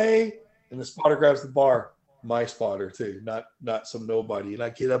sway. And the spotter grabs the bar. My spotter, too. Not some nobody. And I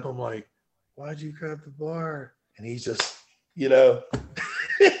get up. I'm like, "Why'd you grab the bar?" And he's just,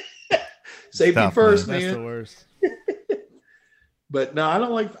 safety first, man. That's the worst. But no, I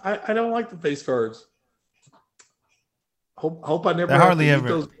don't like the face guards. Hope I never They hardly ever.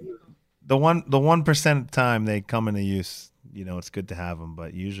 those. The 1% of the time they come into use, it's good to have them,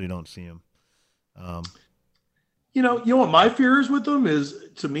 but you usually don't see them. You know what my fear is with them is,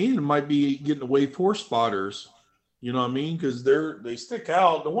 to me, it might be getting away for spotters. You know what I mean? Because they stick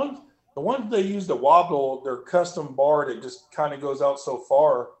out. The ones they use to wobble, they're custom bar that just kind of goes out so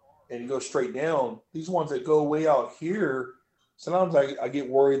far and goes straight down. These ones that go way out here, sometimes I get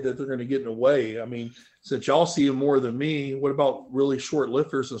worried that they're going to get in the way. I mean, since y'all see them more than me, what about really short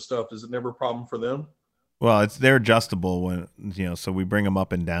lifters and stuff? Is it never a problem for them? Well, they're adjustable when so we bring them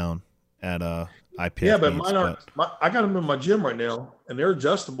up and down at IPF. Yeah, but mine aren't. I got them in my gym right now, and they're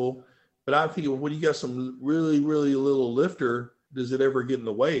adjustable. But I think when you got some really, really little lifter, does it ever get in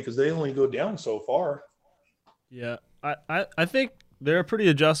the way? Because they only go down so far. Yeah, I think they're pretty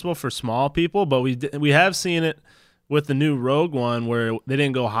adjustable for small people, but we have seen it with the new Rogue one where they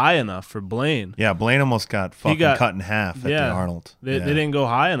didn't go high enough for Blaine. Yeah, Blaine almost got cut in half at the Arnold. They didn't go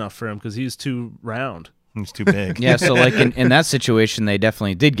high enough for him because he's too round. He's too big. Yeah, so like in that situation, they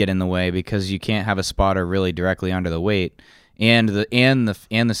definitely did get in the way because you can't have a spotter really directly under the weight, and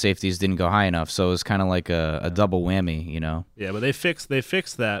the safeties didn't go high enough, so it was kind of like a double whammy, Yeah, but they fixed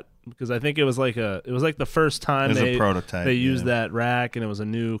that because I think it was like the first time they used that rack, and it was a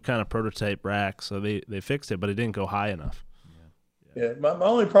new kind of prototype rack, so they fixed it, but it didn't go high enough. Yeah, my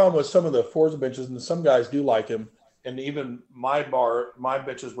only problem with some of the Forza benches, and some guys do like them, and even my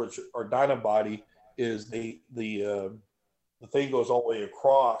benches, which are Dynabody, is the thing goes all the way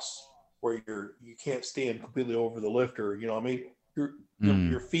across where you can't stand completely over the lifter. You know what I mean?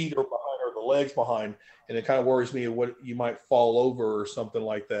 Your feet are behind or the legs behind, and it kind of worries me what you might fall over or something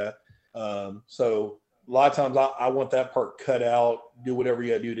like that. So a lot of times I want that part cut out, do whatever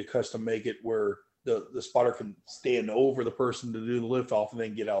you got to do to custom make it where the spotter can stand over the person to do the lift off and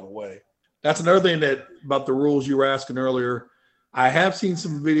then get out of the way. That's another thing about the rules you were asking earlier. I have seen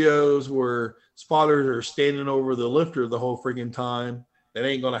some videos where spotters are standing over the lifter the whole freaking time. That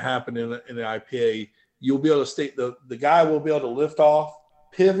ain't going to happen in the IPA. You'll be able to stay. The guy will be able to lift off,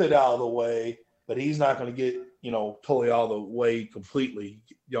 pivot out of the way, but he's not going to get totally out of the way completely.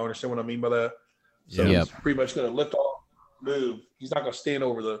 Y'all understand what I mean by that? So he's pretty much going to lift off, move. He's not going to stand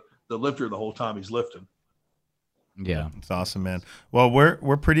over the lifter the whole time he's lifting. Yeah, it's awesome, man. Well,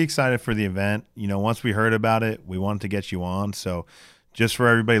 we're pretty excited for the event. Once we heard about it, we wanted to get you on. So, just for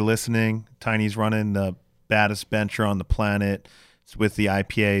everybody listening, Tiny's running the baddest bencher on the planet. It's with the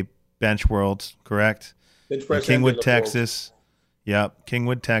IPA Bench Worlds, correct? Bench press in Kingwood, Texas. Yep,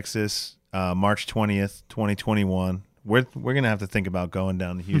 Kingwood, Texas, March 20th, 2021. We're gonna have to think about going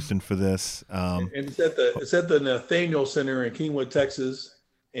down to Houston for this. And it's at the Nathaniel Center in Kingwood, Texas.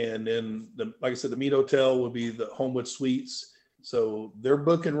 And then, like I said, the Mead Hotel will be the Homewood Suites. So they're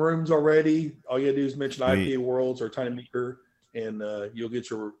booking rooms already. All you got to do is mention IPA Worlds or Tiny Meeker, and you'll get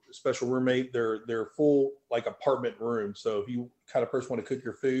your special roommate. They're full like apartment rooms. So if you kind of person want to cook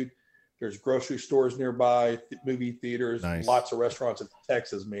your food, there's grocery stores nearby, movie theaters, lots of restaurants in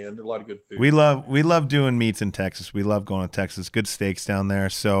Texas. Man, a lot of good food. We love doing meets in Texas. We love going to Texas. Good steaks down there.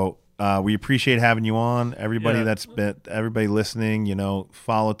 So. We appreciate having you on. Everybody everybody listening,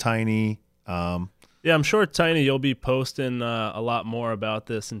 follow Tiny. Yeah, I'm sure, Tiny, you'll be posting a lot more about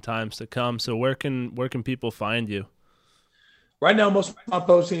this in times to come. So where can people find you? Right now, most of my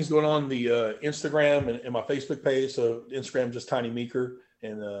posting is going on the Instagram and my Facebook page. So Instagram, just Tiny Meeker,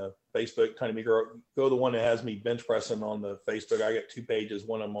 and Facebook, Tiny Meeker. Go the one that has me bench pressing on the Facebook. I got 2 pages.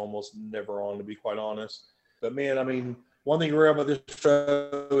 One I'm almost never on, to be quite honest. But, man, I mean, one thing rare about this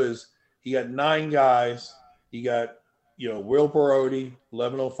show is he got 9 guys. He got, Will Brody,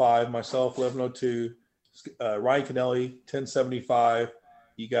 1105, myself, 1102, Ryan Kennelly, 1075.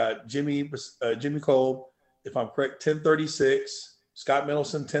 You got Jimmy Kolb, if I'm correct, 1036. Scott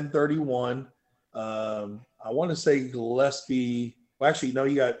Mendelson, 1031. I want to say Gillespie. Well, actually, no,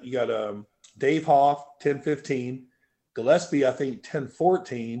 you got Dave Hoff, 1015. Gillespie, I think,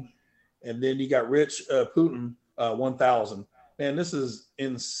 1014. And then you got Rich Putin, 1000. Man, this is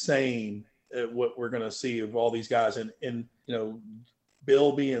insane what we're going to see of all these guys. And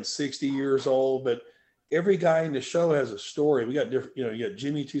Bill being 60 years old, but every guy in the show has a story. We got different, you got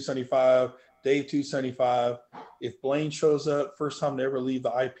Jimmy 275, Dave 275. If Blaine shows up, first time to ever leave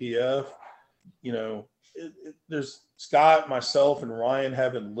the IPF, there's Scott, myself, and Ryan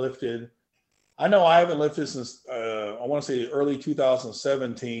haven't lifted. I know I haven't lifted since, I want to say early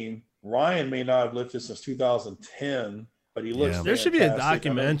 2017. Ryan may not have lifted since 2010, but he looks There should be a fantastic.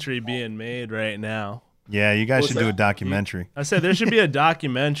 documentary being made right now. Yeah, you guys What's should do that? a documentary. I said there should be a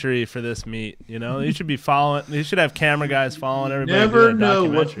documentary for this meet. You should be following. You should have camera guys following everybody. Never doing a know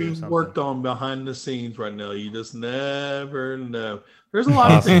what's documentary or being something. worked on behind the scenes right now. You just never know. There's a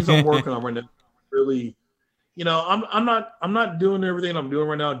lot of things I'm working on right now. Really, I'm not doing everything I'm doing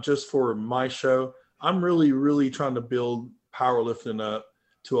right now just for my show. I'm really, really trying to build powerlifting up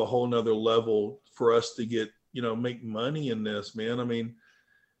to a whole nother level for us to get, make money in this, man. I mean,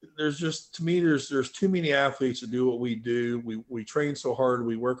 there's too many athletes to do what we do. We train so hard,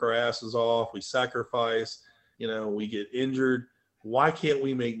 we work our asses off, we sacrifice, we get injured. Why can't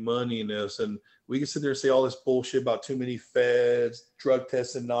we make money in this? And we can sit there and say all this bullshit about too many feds, drug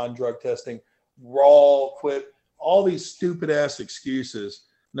testing, non-drug testing, raw quit, all these stupid ass excuses.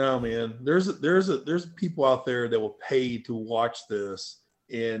 No, man, there's people out there that will pay to watch this.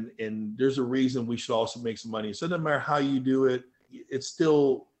 And there's a reason we should also make some money. So it doesn't matter how you do it. It's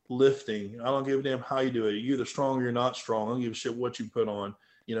still lifting. I don't give a damn how you do it. You're either strong or you're not strong. I don't give a shit what you put on.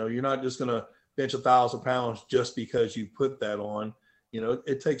 You're not just going to bench 1,000 pounds just because you put that on.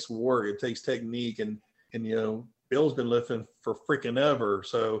 It takes work. It takes technique. And Bill's been lifting for freaking ever.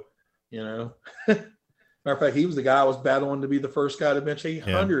 So, matter of fact, he was the guy I was battling to be the first guy to bench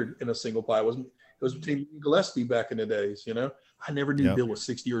 800 in a single ply. It was between me and Gillespie back in the days, I never knew Bill was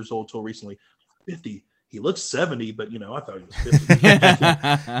 60 years old till recently. 50. He looks 70, but I thought he was 50.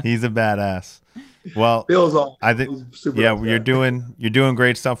 He's a badass. Well, Bill's all. I think, you're doing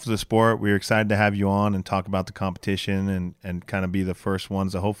great stuff for the sport. We're excited to have you on and talk about the competition and kind of be the first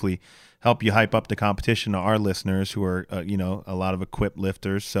ones to hopefully help you hype up the competition to our listeners who are, a lot of equipped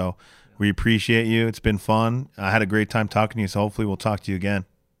lifters. So we appreciate you. It's been fun. I had a great time talking to you. So hopefully we'll talk to you again.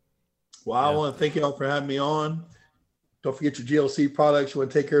 Well, I want to thank you all for having me on. Don't forget your GLC products. You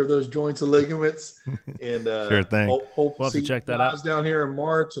want to take care of those joints and ligaments. And sure thing. Hope We'll have to check that out down here in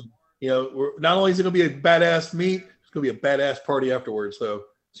March. And we're not only is it going to be a badass meet, it's going to be a badass party afterwards. So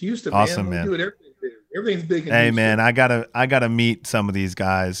it's Houston, awesome, man. We do it everything's big. In hey, Houston. man, I gotta meet some of these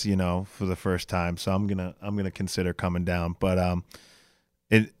guys, for the first time. So I'm gonna consider coming down. But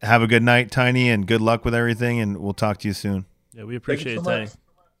have a good night, Tiny, and good luck with everything. And we'll talk to you soon. Yeah, we appreciate it, Tiny.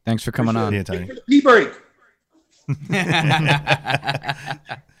 Thanks for coming on. See you, Tiny. Pee break.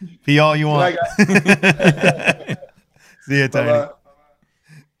 Pee all you want. Bye, guys. See you, Tiny. Bye-bye.